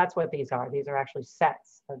 And so that's what these are. These are actually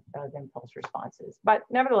sets of impulse responses. But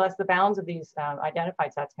nevertheless, the bounds of these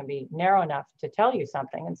identified sets can be narrow enough to tell you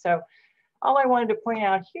something. And so all I wanted to point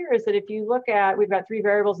out here is that if you look at, we've got 3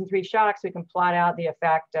 variables and 3 shocks, we can plot out the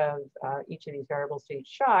effect of each of these variables to each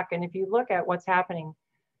shock. And if you look at what's happening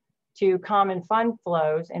to common fund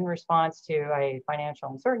flows in response to a financial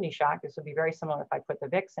uncertainty shock, this would be very similar if I put the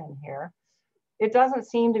VIX in here, it doesn't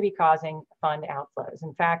seem to be causing fund outflows.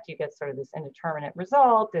 In fact, you get sort of this indeterminate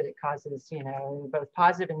result that it causes, both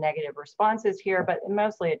positive and negative responses here, but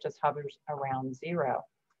mostly it just hovers around 0.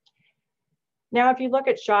 Now, if you look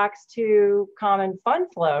at shocks to common fund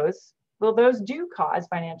flows, well, those do cause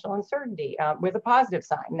financial uncertainty with a positive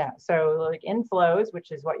sign. No, so like inflows,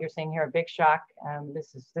 which is what you're seeing here, a big shock.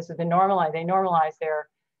 This has been normalized. They normalize their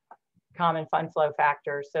common fund flow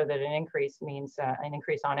factor so that an increase means an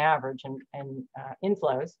increase on average and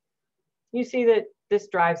inflows. You see that this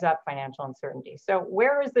drives up financial uncertainty. So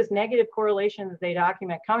where is this negative correlation that they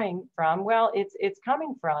document coming from? Well, it's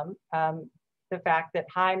coming from the fact that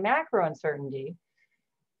high macro uncertainty,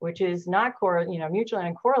 which is not mutually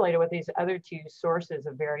uncorrelated with these other 2 sources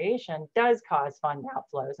of variation, does cause fund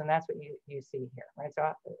outflows. And that's what you see here, right?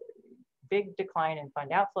 So big decline in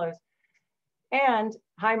fund outflows. And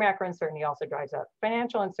high macro uncertainty also drives up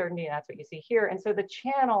financial uncertainty, and that's what you see here. And so the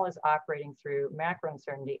channel is operating through macro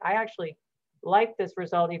uncertainty. I actually like this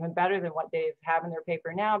result even better than what they have in their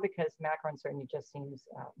paper now, because macro uncertainty just seems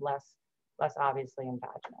less obviously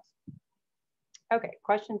endogenous. Okay,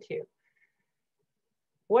 question 2.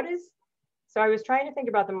 So I was trying to think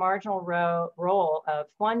about the marginal role of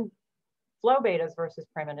flow betas versus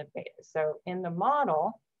primitive betas. So in the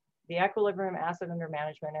model, the equilibrium, asset under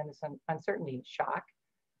management, and this uncertainty shock,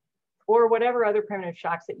 or whatever other primitive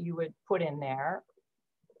shocks that you would put in there,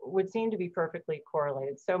 would seem to be perfectly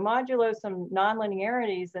correlated. So modulo some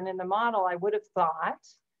nonlinearities, and in the model, I would have thought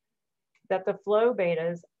that the flow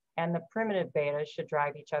betas and the primitive betas should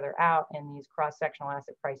drive each other out in these cross-sectional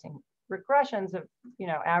asset pricing regressions of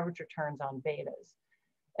average returns on betas.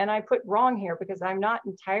 And I put wrong here because I'm not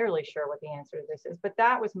entirely sure what the answer to this is, but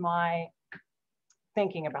that was my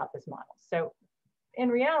thinking about this model. So in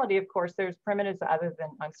reality, of course, there's primitives other than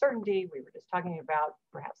uncertainty. We were just talking about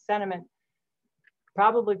perhaps sentiment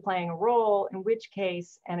probably playing a role, in which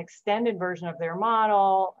case an extended version of their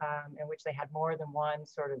model in which they had more than one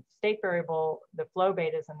sort of state variable, the flow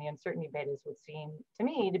betas and the uncertainty betas would seem to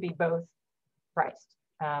me to be both priced.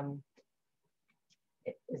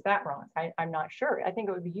 Is that wrong? I'm not sure. I think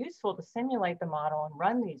it would be useful to simulate the model and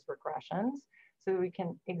run these regressions so that we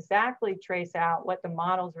can exactly trace out what the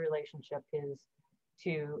model's relationship is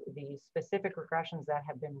to the specific regressions that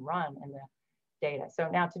have been run in the data. So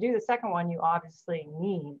now to do the second one, you obviously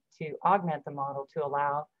need to augment the model to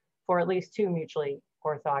allow for at least two mutually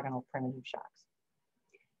orthogonal primitive shocks.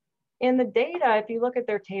 In the data, if you look at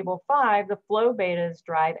their table 5, the flow betas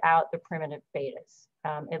drive out the primitive betas,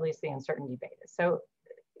 at least the uncertainty betas. So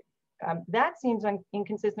that seems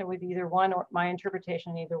inconsistent with either one or my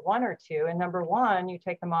interpretation, either one or two. And number one, you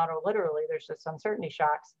take the model literally, there's just uncertainty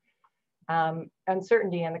shocks.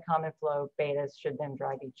 Uncertainty and the common flow betas should then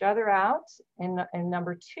drive each other out. And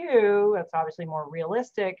number two, that's obviously more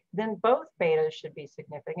realistic, then both betas should be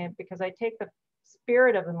significant because I take the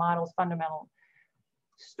spirit of the model's fundamental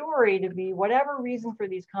story to be whatever reason for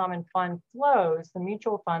these common fund flows, the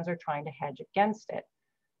mutual funds are trying to hedge against it.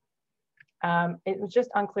 It was just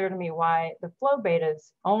unclear to me why the flow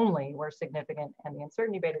betas only were significant and the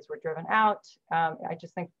uncertainty betas were driven out. I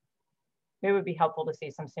just think it would be helpful to see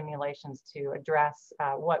some simulations to address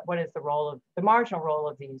what is the role of the marginal role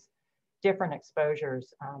of these different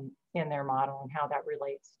exposures in their model and how that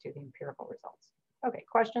relates to the empirical results. Okay,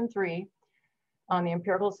 question 3 on the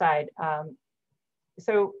empirical side.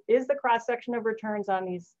 So is the cross-section of returns on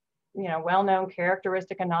these well-known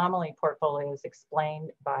characteristic anomaly portfolios explained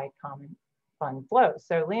by common fund flows?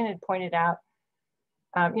 So Leonid pointed out,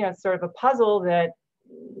 it's sort of a puzzle that,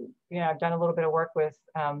 I've done a little bit of work with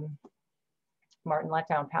Martin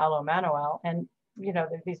Letow and Paolo Manuel, and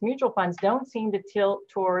these mutual funds don't seem to tilt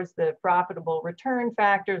towards the profitable return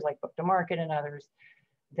factors like book to market and others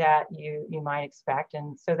that you might expect.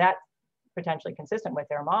 And so that's potentially consistent with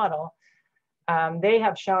their model. They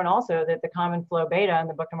have shown also that the common flow beta and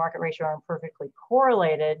the book to market ratio are imperfectly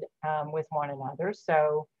correlated with one another.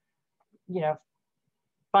 So,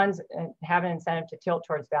 funds have an incentive to tilt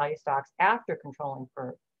towards value stocks after controlling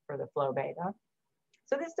for the flow beta.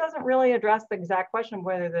 So this doesn't really address the exact question of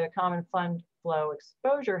whether the common fund flow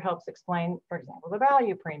exposure helps explain, for example, the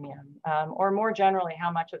value premium, or more generally,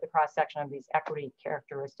 how much of the cross-section of these equity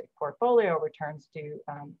characteristic portfolio returns do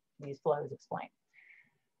these flows explain.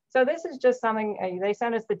 So this is just something, they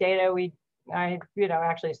sent us the data.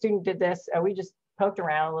 Actually a student did this. We just poked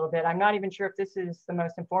around a little bit. I'm not even sure if this is the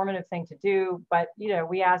most informative thing to do, but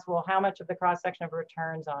we asked, well, how much of the cross-section of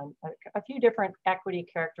returns on a few different equity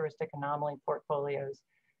characteristic anomaly portfolios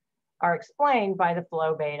are explained by the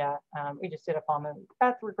flow beta. We just did a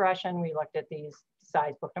Fallman-Beth regression. We looked at these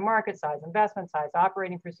size book to market, size investment, size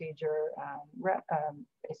operating procedure,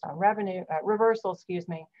 based on revenue, reversal,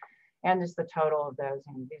 and just the total of those.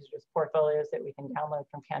 And these are just portfolios that we can download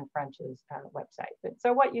from Ken French's website. But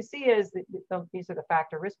so what you see is these are the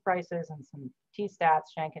factor risk prices and some T-stats,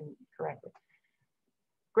 Shanken corrected.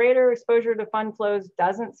 Greater exposure to fund flows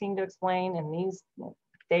doesn't seem to explain in these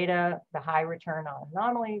data the high return on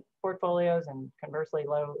anomaly portfolios, and conversely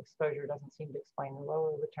low exposure doesn't seem to explain the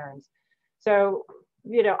lower returns. So,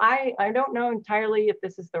 I don't know entirely if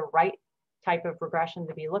this is the right type of regression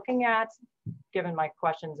to be looking at, given my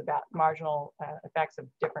questions about marginal effects of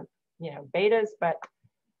different, betas, but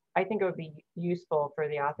I think it would be useful for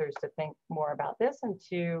the authors to think more about this and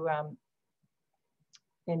to,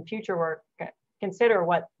 in future work, consider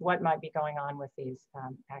what might be going on with these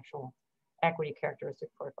actual equity characteristic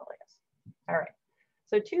portfolios. All right,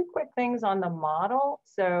 so 2 quick things on the model.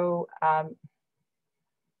 So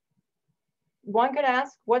one could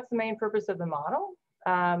ask, what's the main purpose of the model?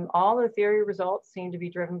 All the theory results seem to be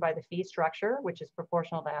driven by the fee structure, which is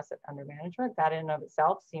proportional to asset under management. That in and of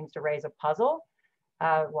itself seems to raise a puzzle.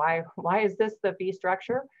 Why is this the fee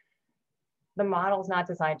structure? The model is not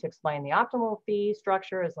designed to explain the optimal fee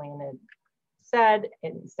structure, as Leonid said.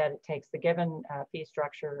 Instead, it takes the given fee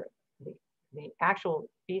structure, the actual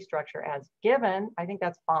fee structure as given. I think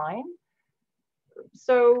that's fine.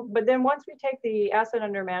 So, but then once we take the asset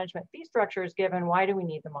under management fee structure as given, why do we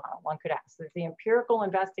need the model? One could ask. That the empirical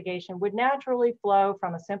investigation would naturally flow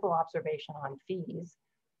from a simple observation on fees.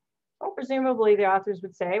 Well, presumably the authors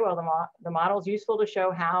would say, well, the model is useful to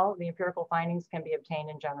show how the empirical findings can be obtained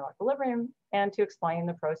in general equilibrium and to explain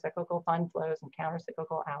the pro-cyclical fund flows and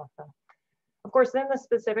counter-cyclical alpha Of course, then the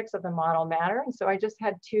specifics of the model matter. And so I just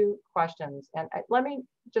had two questions. And let me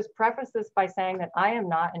just preface this by saying that I am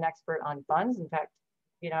not an expert on funds. In fact,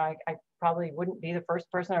 you know, I probably wouldn't be the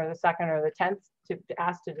first person or the second or the 10th to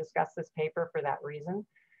ask to discuss this paper for that reason.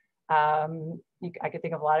 I could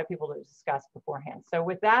think of a lot of people to discuss beforehand. So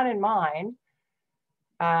with that in mind,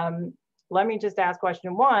 let me just ask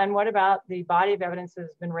question one. What about the body of evidence that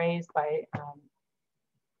has been raised by,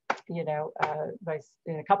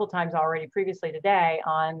 in a couple times already previously today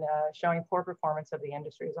on showing poor performance of the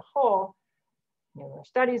industry as a whole? You know, there are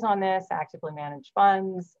studies on this. Actively managed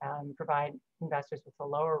funds provide investors with a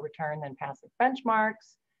lower return than passive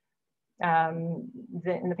benchmarks.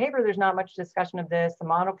 In the paper, there's not much discussion of this. The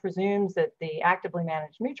model presumes that the actively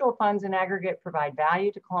managed mutual funds in aggregate provide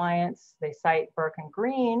value to clients. They cite Burke and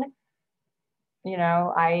Green. You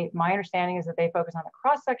know, my understanding is that they focus on the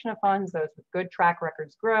cross section of funds. Those with good track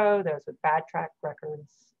records grow, those with bad track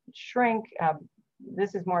records shrink.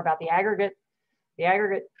 This is more about the aggregate. The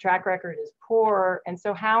aggregate track record is poor. And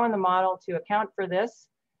so how in the model to account for this?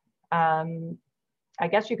 I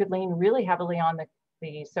guess you could lean really heavily on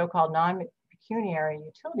the so-called non-pecuniary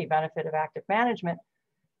utility benefit of active management.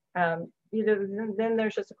 Then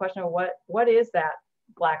there's just a question of what is that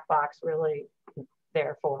black box really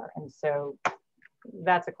there for? And so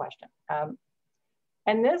that's a question.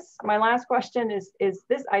 And this, my last question is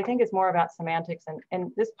this, I think it's more about semantics,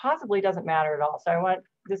 and this possibly doesn't matter at all. So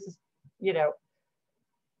this is, you know,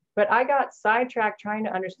 but I got sidetracked trying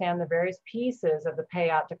to understand the various pieces of the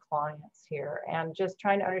payout to clients here, and just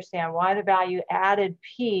trying to understand why the value added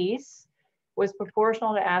piece was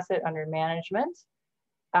proportional to asset under management.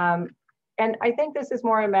 And I think this is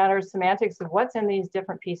more a matter of semantics of what's in these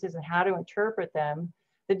different pieces and how to interpret them.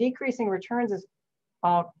 The decreasing returns is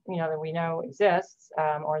all, you know, that we know exists,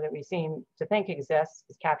 or that we seem to think exists,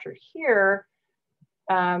 is captured here.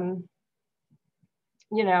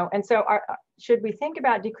 You know, and so should we think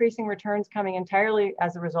about decreasing returns coming entirely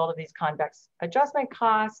as a result of these convex adjustment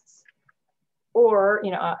costs? Or,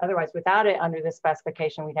 you know, otherwise without it under this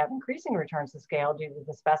specification, we'd have increasing returns to scale due to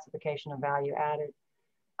the specification of value added.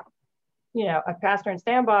 You know, Pastor and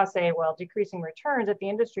Stambaugh say, well, decreasing returns at the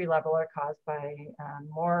industry level are caused by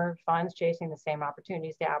more funds chasing the same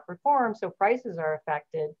opportunities to outperform, so prices are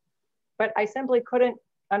affected. But I simply couldn't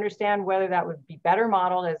understand whether that would be better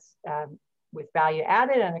modeled as with value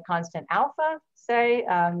added and a constant alpha, say,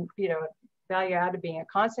 you know, value added being a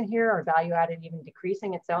constant here, or value added even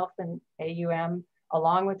decreasing itself in AUM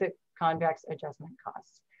along with the convex adjustment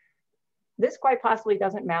costs. This quite possibly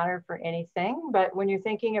doesn't matter for anything, but when you're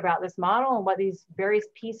thinking about this model and what these various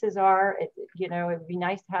pieces are, you know, it would be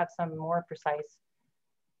nice to have some more precise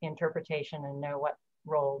interpretation and know what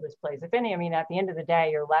role this plays, if any. I mean, at the end of the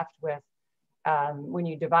day, you're left with, when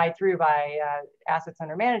you divide through by assets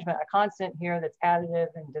under management, a constant here that's additive,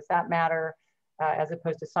 and does that matter as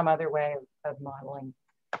opposed to some other way of modeling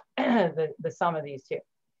the sum of these two?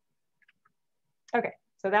 Okay,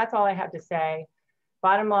 so that's all I have to say.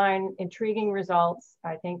 Bottom line, intriguing results.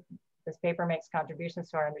 I think this paper makes contributions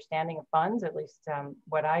to our understanding of funds, at least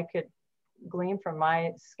what I could glean from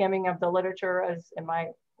my skimming of the literature as in my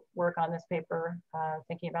work on this paper,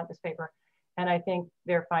 thinking about this paper. And I think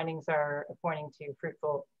their findings are pointing to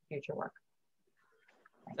fruitful future work.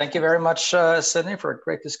 Thank you very much, Sydney, for a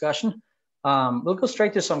great discussion. We'll go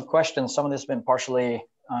straight to some questions. Some of this has been partially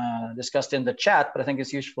discussed in the chat, but I think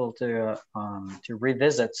it's useful to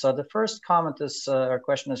revisit. So the first comment is, or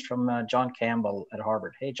question is from John Campbell at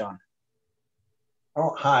Harvard. Hey, John.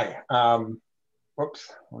 Oh, hi.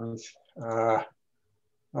 Whoops.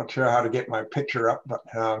 Not sure how to get my picture up, but.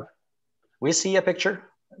 We see a picture.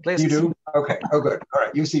 Please. You do? Okay. Oh, good. All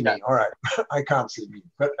right. You see me. All right. I can't see me.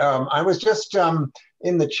 But I was just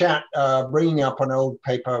in the chat bringing up an old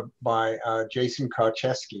paper by Jason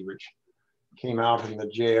Karczewski, which came out in the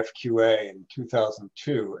JFQA in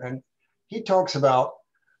 2002. And he talks about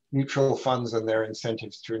mutual funds and their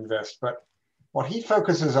incentives to invest. But what he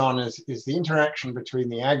focuses on is the interaction between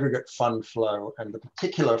the aggregate fund flow and the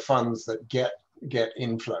particular funds that get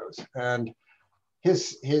inflows. And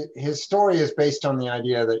his story is based on the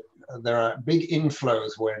idea that there are big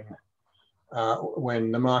inflows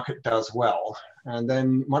when the market does well, and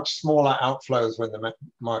then much smaller outflows when the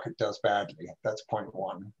market does badly. That's point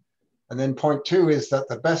one. And then point two is that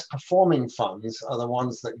the best performing funds are the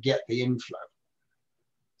ones that get the inflow.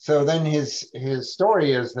 So then his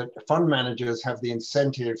story is that fund managers have the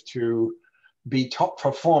incentive to be top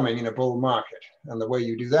performing in a bull market. And the way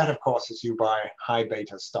you do that, of course, is you buy high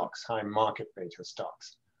beta stocks, high market beta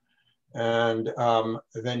stocks. And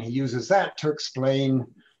then he uses that to explain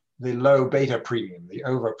the low beta premium, the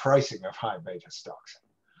overpricing of high beta stocks.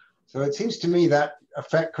 So it seems to me that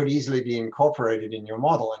effect could easily be incorporated in your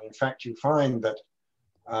model. And in fact, you find that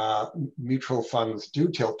mutual funds do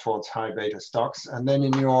tilt towards high beta stocks. And then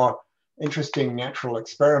in your interesting natural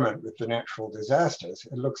experiment with the natural disasters,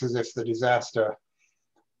 it looks as if the disaster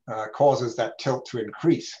causes that tilt to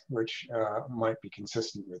increase, which might be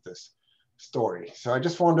consistent with this story. So I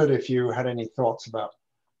just wondered if you had any thoughts about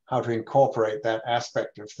how to incorporate that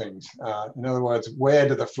aspect of things. In other words, where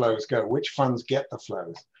do the flows go? Which funds get the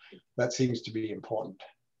flows? That seems to be important.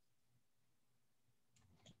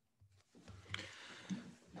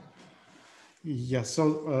 Yeah,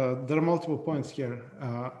 so there are multiple points here.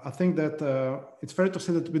 I think that it's fair to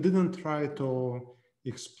say that we didn't try to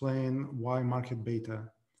explain why market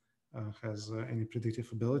beta has any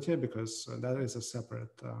predictive ability, because that is a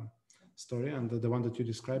separate story, and the one that you're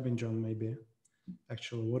describing, John, may be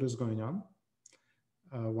actually what is going on.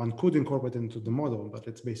 One could incorporate into the model, but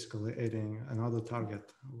it's basically adding another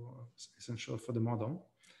target, essentially, for the model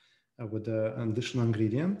with an additional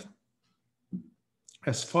ingredient.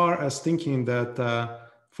 As far as thinking that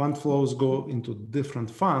fund flows go into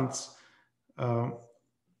different funds, that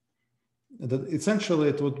essentially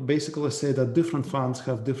it would basically say that different funds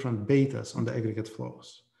have different betas on the aggregate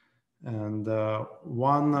flows. And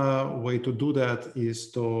one way to do that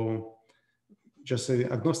is to just say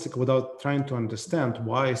agnostic without trying to understand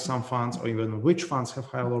why some funds or even which funds have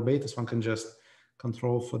high or low betas. One can just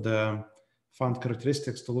control for the fund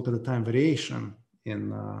characteristics to look at the time variation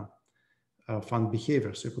in fund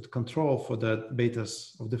behavior. So you could control for the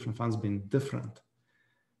betas of different funds being different.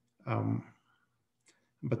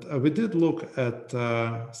 But we did look at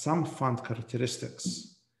some fund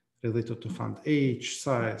characteristics related to fund age,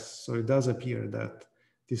 size. So it does appear that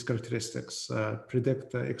these characteristics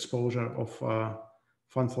predict the exposure of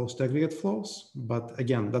fund flows to aggregate flows. But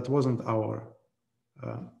again, that wasn't our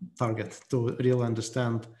target to really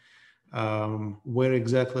understand where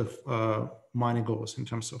exactly money goes in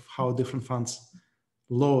terms of how different funds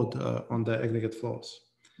load on the aggregate flows.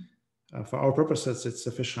 For our purposes, it's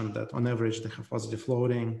sufficient that on average they have positive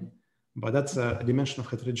loading, but that's a dimension of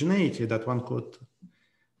heterogeneity that one could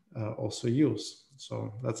also use.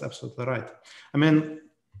 So that's absolutely right. I mean,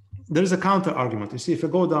 there is a counter argument. You see, if you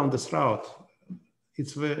go down this route,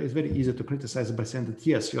 it's very easy to criticize it by saying that,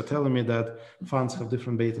 yes, you're telling me that funds have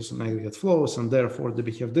different betas on aggregate flows and therefore they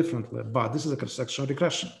behave differently. But this is a cross-sectional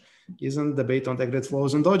regression. Isn't the beta on the aggregate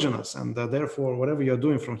flows endogenous? And therefore, whatever you're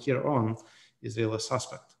doing from here on is really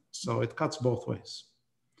suspect. So it cuts both ways.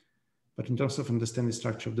 But in terms of understanding the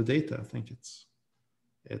structure of the data, I think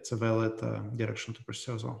it's a valid direction to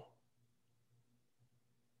pursue as well.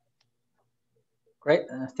 Great,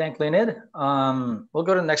 thank Leonid. We'll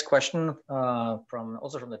go to the next question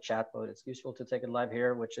also from the chat, but it's useful to take it live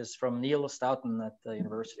here, which is from Neil Stoughton at the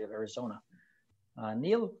University of Arizona.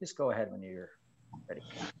 Neil, please go ahead when you're ready.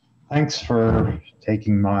 Thanks for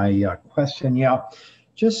taking my question. Yeah,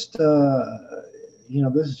 just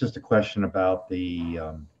this is just a question about the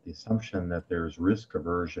assumption that there's risk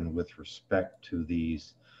aversion with respect to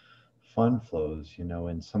these fund flows.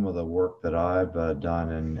 In some of the work that I've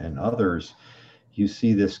done and others, you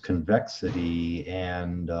see this convexity,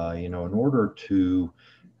 and in order to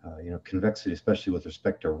convexity, especially with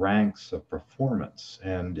respect to ranks of performance.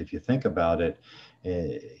 And if you think about it,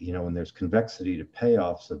 when there's convexity to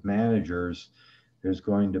payoffs of managers, there's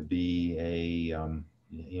going to be a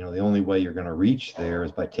the only way you're going to reach there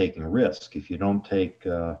is by taking risk. If you don't take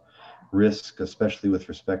risk, especially with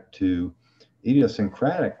respect to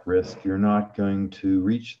idiosyncratic risk, you're not going to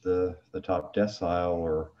reach the top decile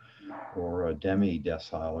or a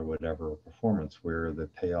demi-decile or whatever performance where the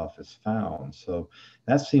payoff is found. So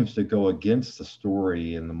that seems to go against the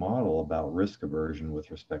story in the model about risk aversion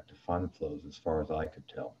with respect to fund flows, as far as I could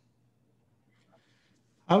tell.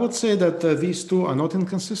 I would say that these two are not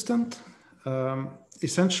inconsistent.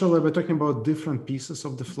 Essentially, we're talking about different pieces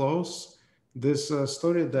of the flows. This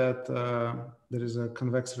story that there is a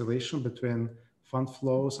convex relation between fund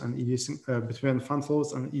flows and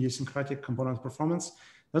idiosyncratic component performance,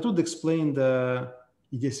 that would explain the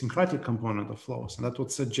idiosyncratic component of flows. And that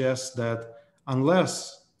would suggest that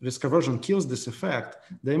unless risk aversion kills this effect,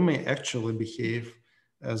 they may actually behave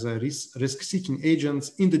as a risk-seeking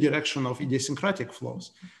agents in the direction of idiosyncratic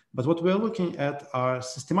flows. But what we're looking at are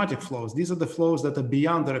systematic flows. These are the flows that are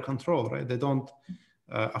beyond their control, right? They don't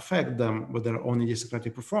affect them with their own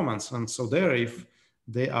idiosyncratic performance. And so there, if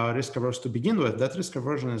they are risk averse to begin with, that risk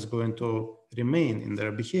aversion is going to remain in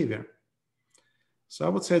their behavior. So I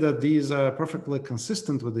would say that these are perfectly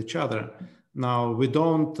consistent with each other. Now, we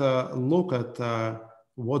don't look at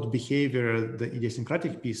what behavior the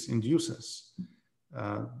idiosyncratic piece induces.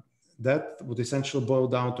 that would essentially boil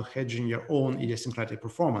down to hedging your own idiosyncratic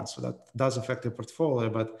performance. So that does affect your portfolio,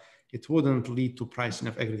 but it wouldn't lead to pricing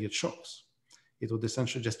of aggregate shocks. It would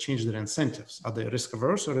essentially just change their incentives. Are they risk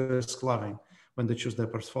averse or risk loving when they choose their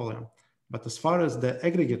portfolio? But as far as the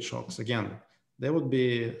aggregate shocks, again, they would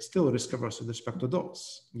be still risk averse with respect to those,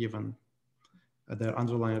 given their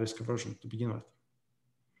underlying risk aversion to begin with.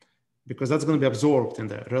 Because that's going to be absorbed in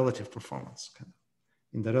the relative performance,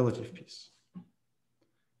 in the relative piece.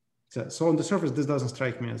 So on the surface, this doesn't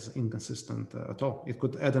strike me as inconsistent at all. It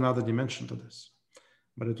could add another dimension to this,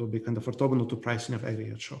 but it will be kind of orthogonal to pricing of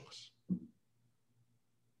aggregate shocks.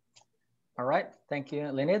 All right, thank you,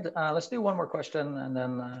 Leonid. Let's do one more question and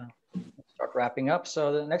then start wrapping up.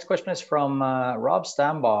 So the next question is from Rob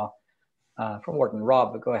Stambaugh from Wharton.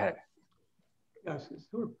 Rob, go ahead. Yes,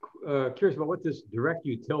 sort of curious about what this direct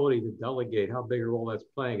utility to delegate, how big a role that's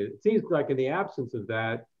playing. It seems like in the absence of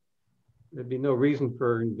that, there'd be no reason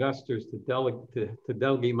for investors to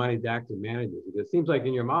delegate money to active managers. It seems like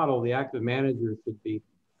in your model, the active managers should be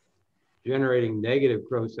generating negative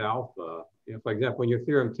gross alpha. You know, for example, in your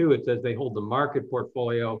theorem 2, it says they hold the market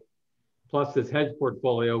portfolio plus this hedge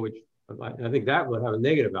portfolio, which I think that would have a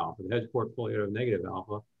negative alpha. The hedge portfolio would have negative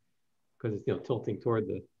alpha because it's tilting toward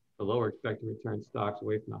the lower expected return stocks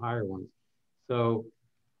away from the higher ones. So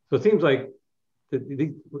it seems like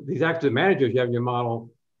these active managers you have in your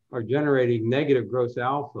model are generating negative gross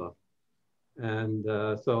alpha. And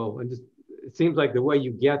it seems like the way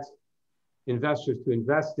you get investors to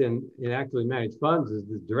invest in actively managed funds is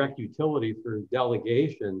the direct utility for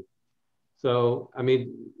delegation. So, I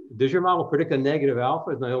mean, does your model predict a negative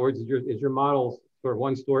alpha? In other words, is your model sort of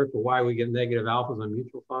one story for why we get negative alphas on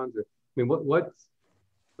mutual funds? Or, I mean,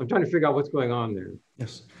 I'm trying to figure out what's going on there.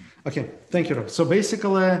 Yes. Okay. Thank you, Rob. So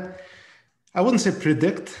basically, I wouldn't say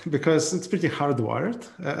predict because it's pretty hardwired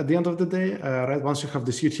at the end of the day, right? Once you have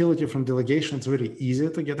this utility from delegation, it's really easy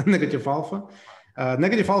to get a negative alpha.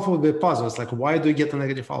 Negative alpha would be positive. It's like, why do you get a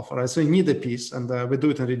negative alpha, right? So you need a piece, and we do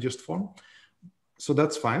it in reduced form. So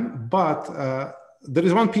that's fine. But there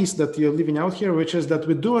is one piece that you're leaving out here, which is that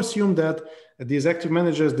we do assume that these active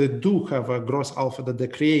managers, they do have a gross alpha that they're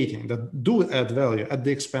creating, that do add value at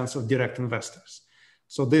the expense of direct investors.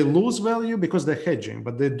 So they lose value because they're hedging,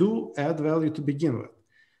 but they do add value to begin with,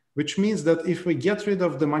 which means that if we get rid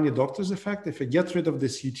of the money doctors effect, if we get rid of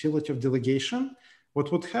this utility of delegation,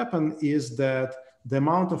 what would happen is that the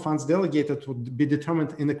amount of funds delegated would be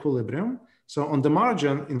determined in equilibrium. So on the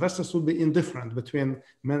margin, investors would be indifferent between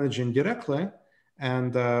managing directly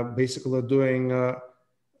and basically doing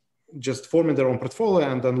just forming their own portfolio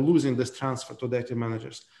and then losing this transfer to the active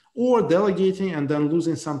managers, or delegating and then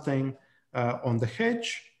losing something on the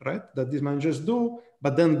hedge, right, that these managers do,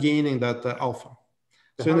 but then gaining that alpha.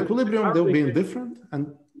 So in equilibrium, they'll be indifferent.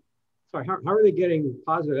 And sorry, how are they getting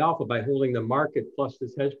positive alpha by holding the market plus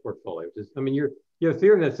this hedge portfolio? I mean, your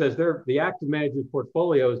theorem that says the active manager's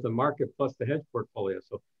portfolio is the market plus the hedge portfolio.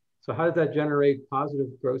 So how does that generate positive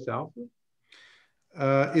gross alpha?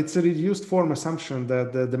 It's a reduced form assumption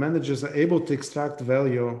that the managers are able to extract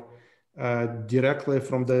value directly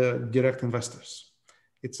from the direct investors.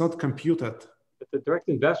 It's not computed. But the direct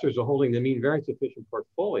investors are holding the mean variance efficient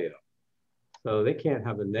portfolio. So they can't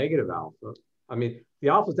have a negative alpha. I mean, the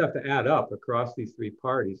alphas have to add up across these three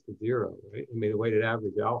parties to zero, right? I mean, the weighted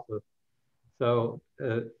average alpha. So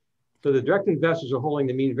the direct investors are holding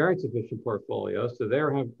the mean variance efficient portfolio. So they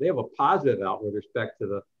have a positive alpha with respect to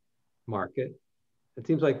the market. It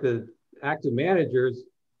seems like the active managers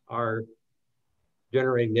are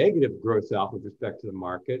generating negative gross alpha with respect to the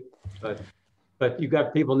market, but you've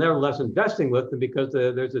got people nevertheless investing with them because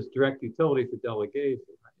there's this direct utility for delegation.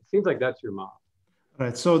 It seems like that's your model.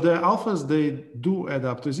 Right. So the alphas, they do add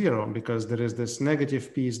up to zero because there is this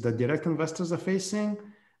negative piece that direct investors are facing,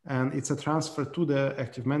 and it's a transfer to the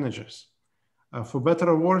active managers. For better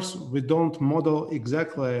or worse, we don't model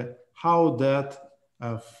exactly how that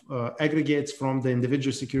aggregates from the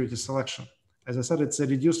individual security selection. As I said, it's a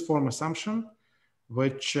reduced form assumption,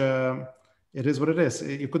 which it is what it is.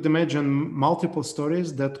 You could imagine multiple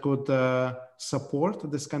stories that could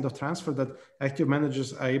support this kind of transfer, that active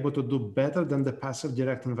managers are able to do better than the passive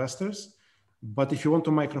direct investors. But if you want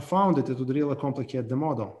to microfound it, it would really complicate the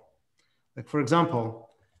model. Like, for example,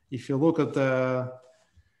 if you look at the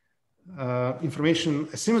information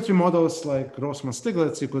asymmetry models like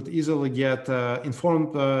Grossman-Stiglitz, you could easily get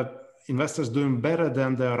informed investors doing better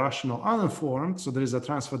than the rational uninformed. So there is a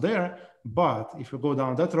transfer there. But if you go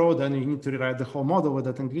down that road, then you need to rewrite the whole model with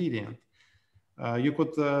that ingredient. You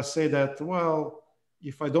could say that, well,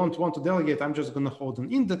 if I don't want to delegate, I'm just going to hold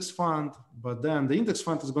an index fund, but then the index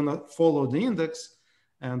fund is going to follow the index.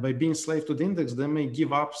 And by being slave to the index, they may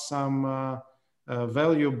give up some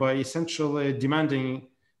value by essentially demanding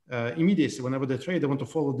immediacy. Whenever they trade, they want to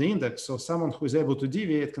follow the index. So someone who is able to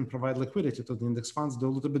deviate can provide liquidity to the index funds, do a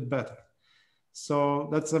little bit better. So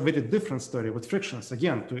that's a very different story with frictions.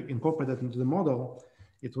 Again, to incorporate that into the model,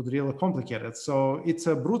 it would really complicate it. So it's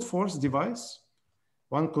a brute force device.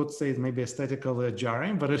 One could say it may be aesthetically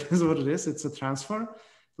jarring, but it is what it is. It's a transfer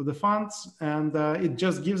to the funds, and it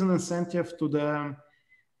just gives an incentive to the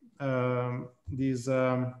these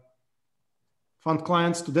fund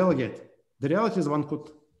clients to delegate. The reality is one could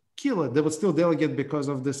kill it. They would still delegate because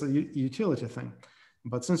of this utility thing.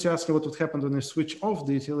 But since you asked what would happen when you switch off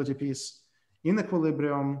the utility piece in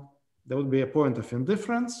equilibrium, there would be a point of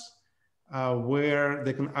indifference where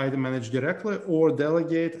they can either manage directly or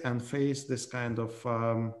delegate and face this kind of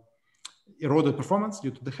eroded performance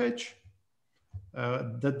due to the hedge.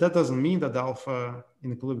 That doesn't mean that the alpha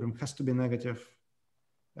in equilibrium has to be negative.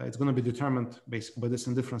 It's going to be determined basically by this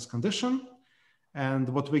indifference condition. And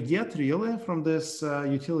what we get really from this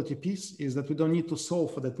utility piece is that we don't need to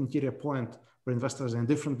solve for that interior point where investors are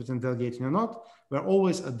indifferent between delegating or not. We're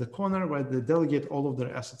always at the corner where they delegate all of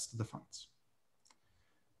their assets to the funds.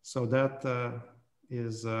 So that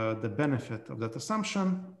is the benefit of that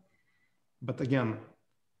assumption. But again,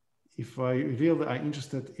 if I really are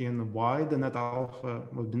interested in why the net alpha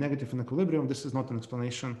will be negative in equilibrium, this is not an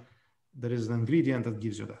explanation. There is an ingredient that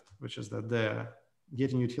gives you that, which is that they're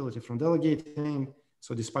getting utility from delegating.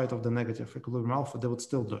 So despite of the negative equilibrium alpha, they would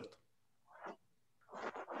still do it.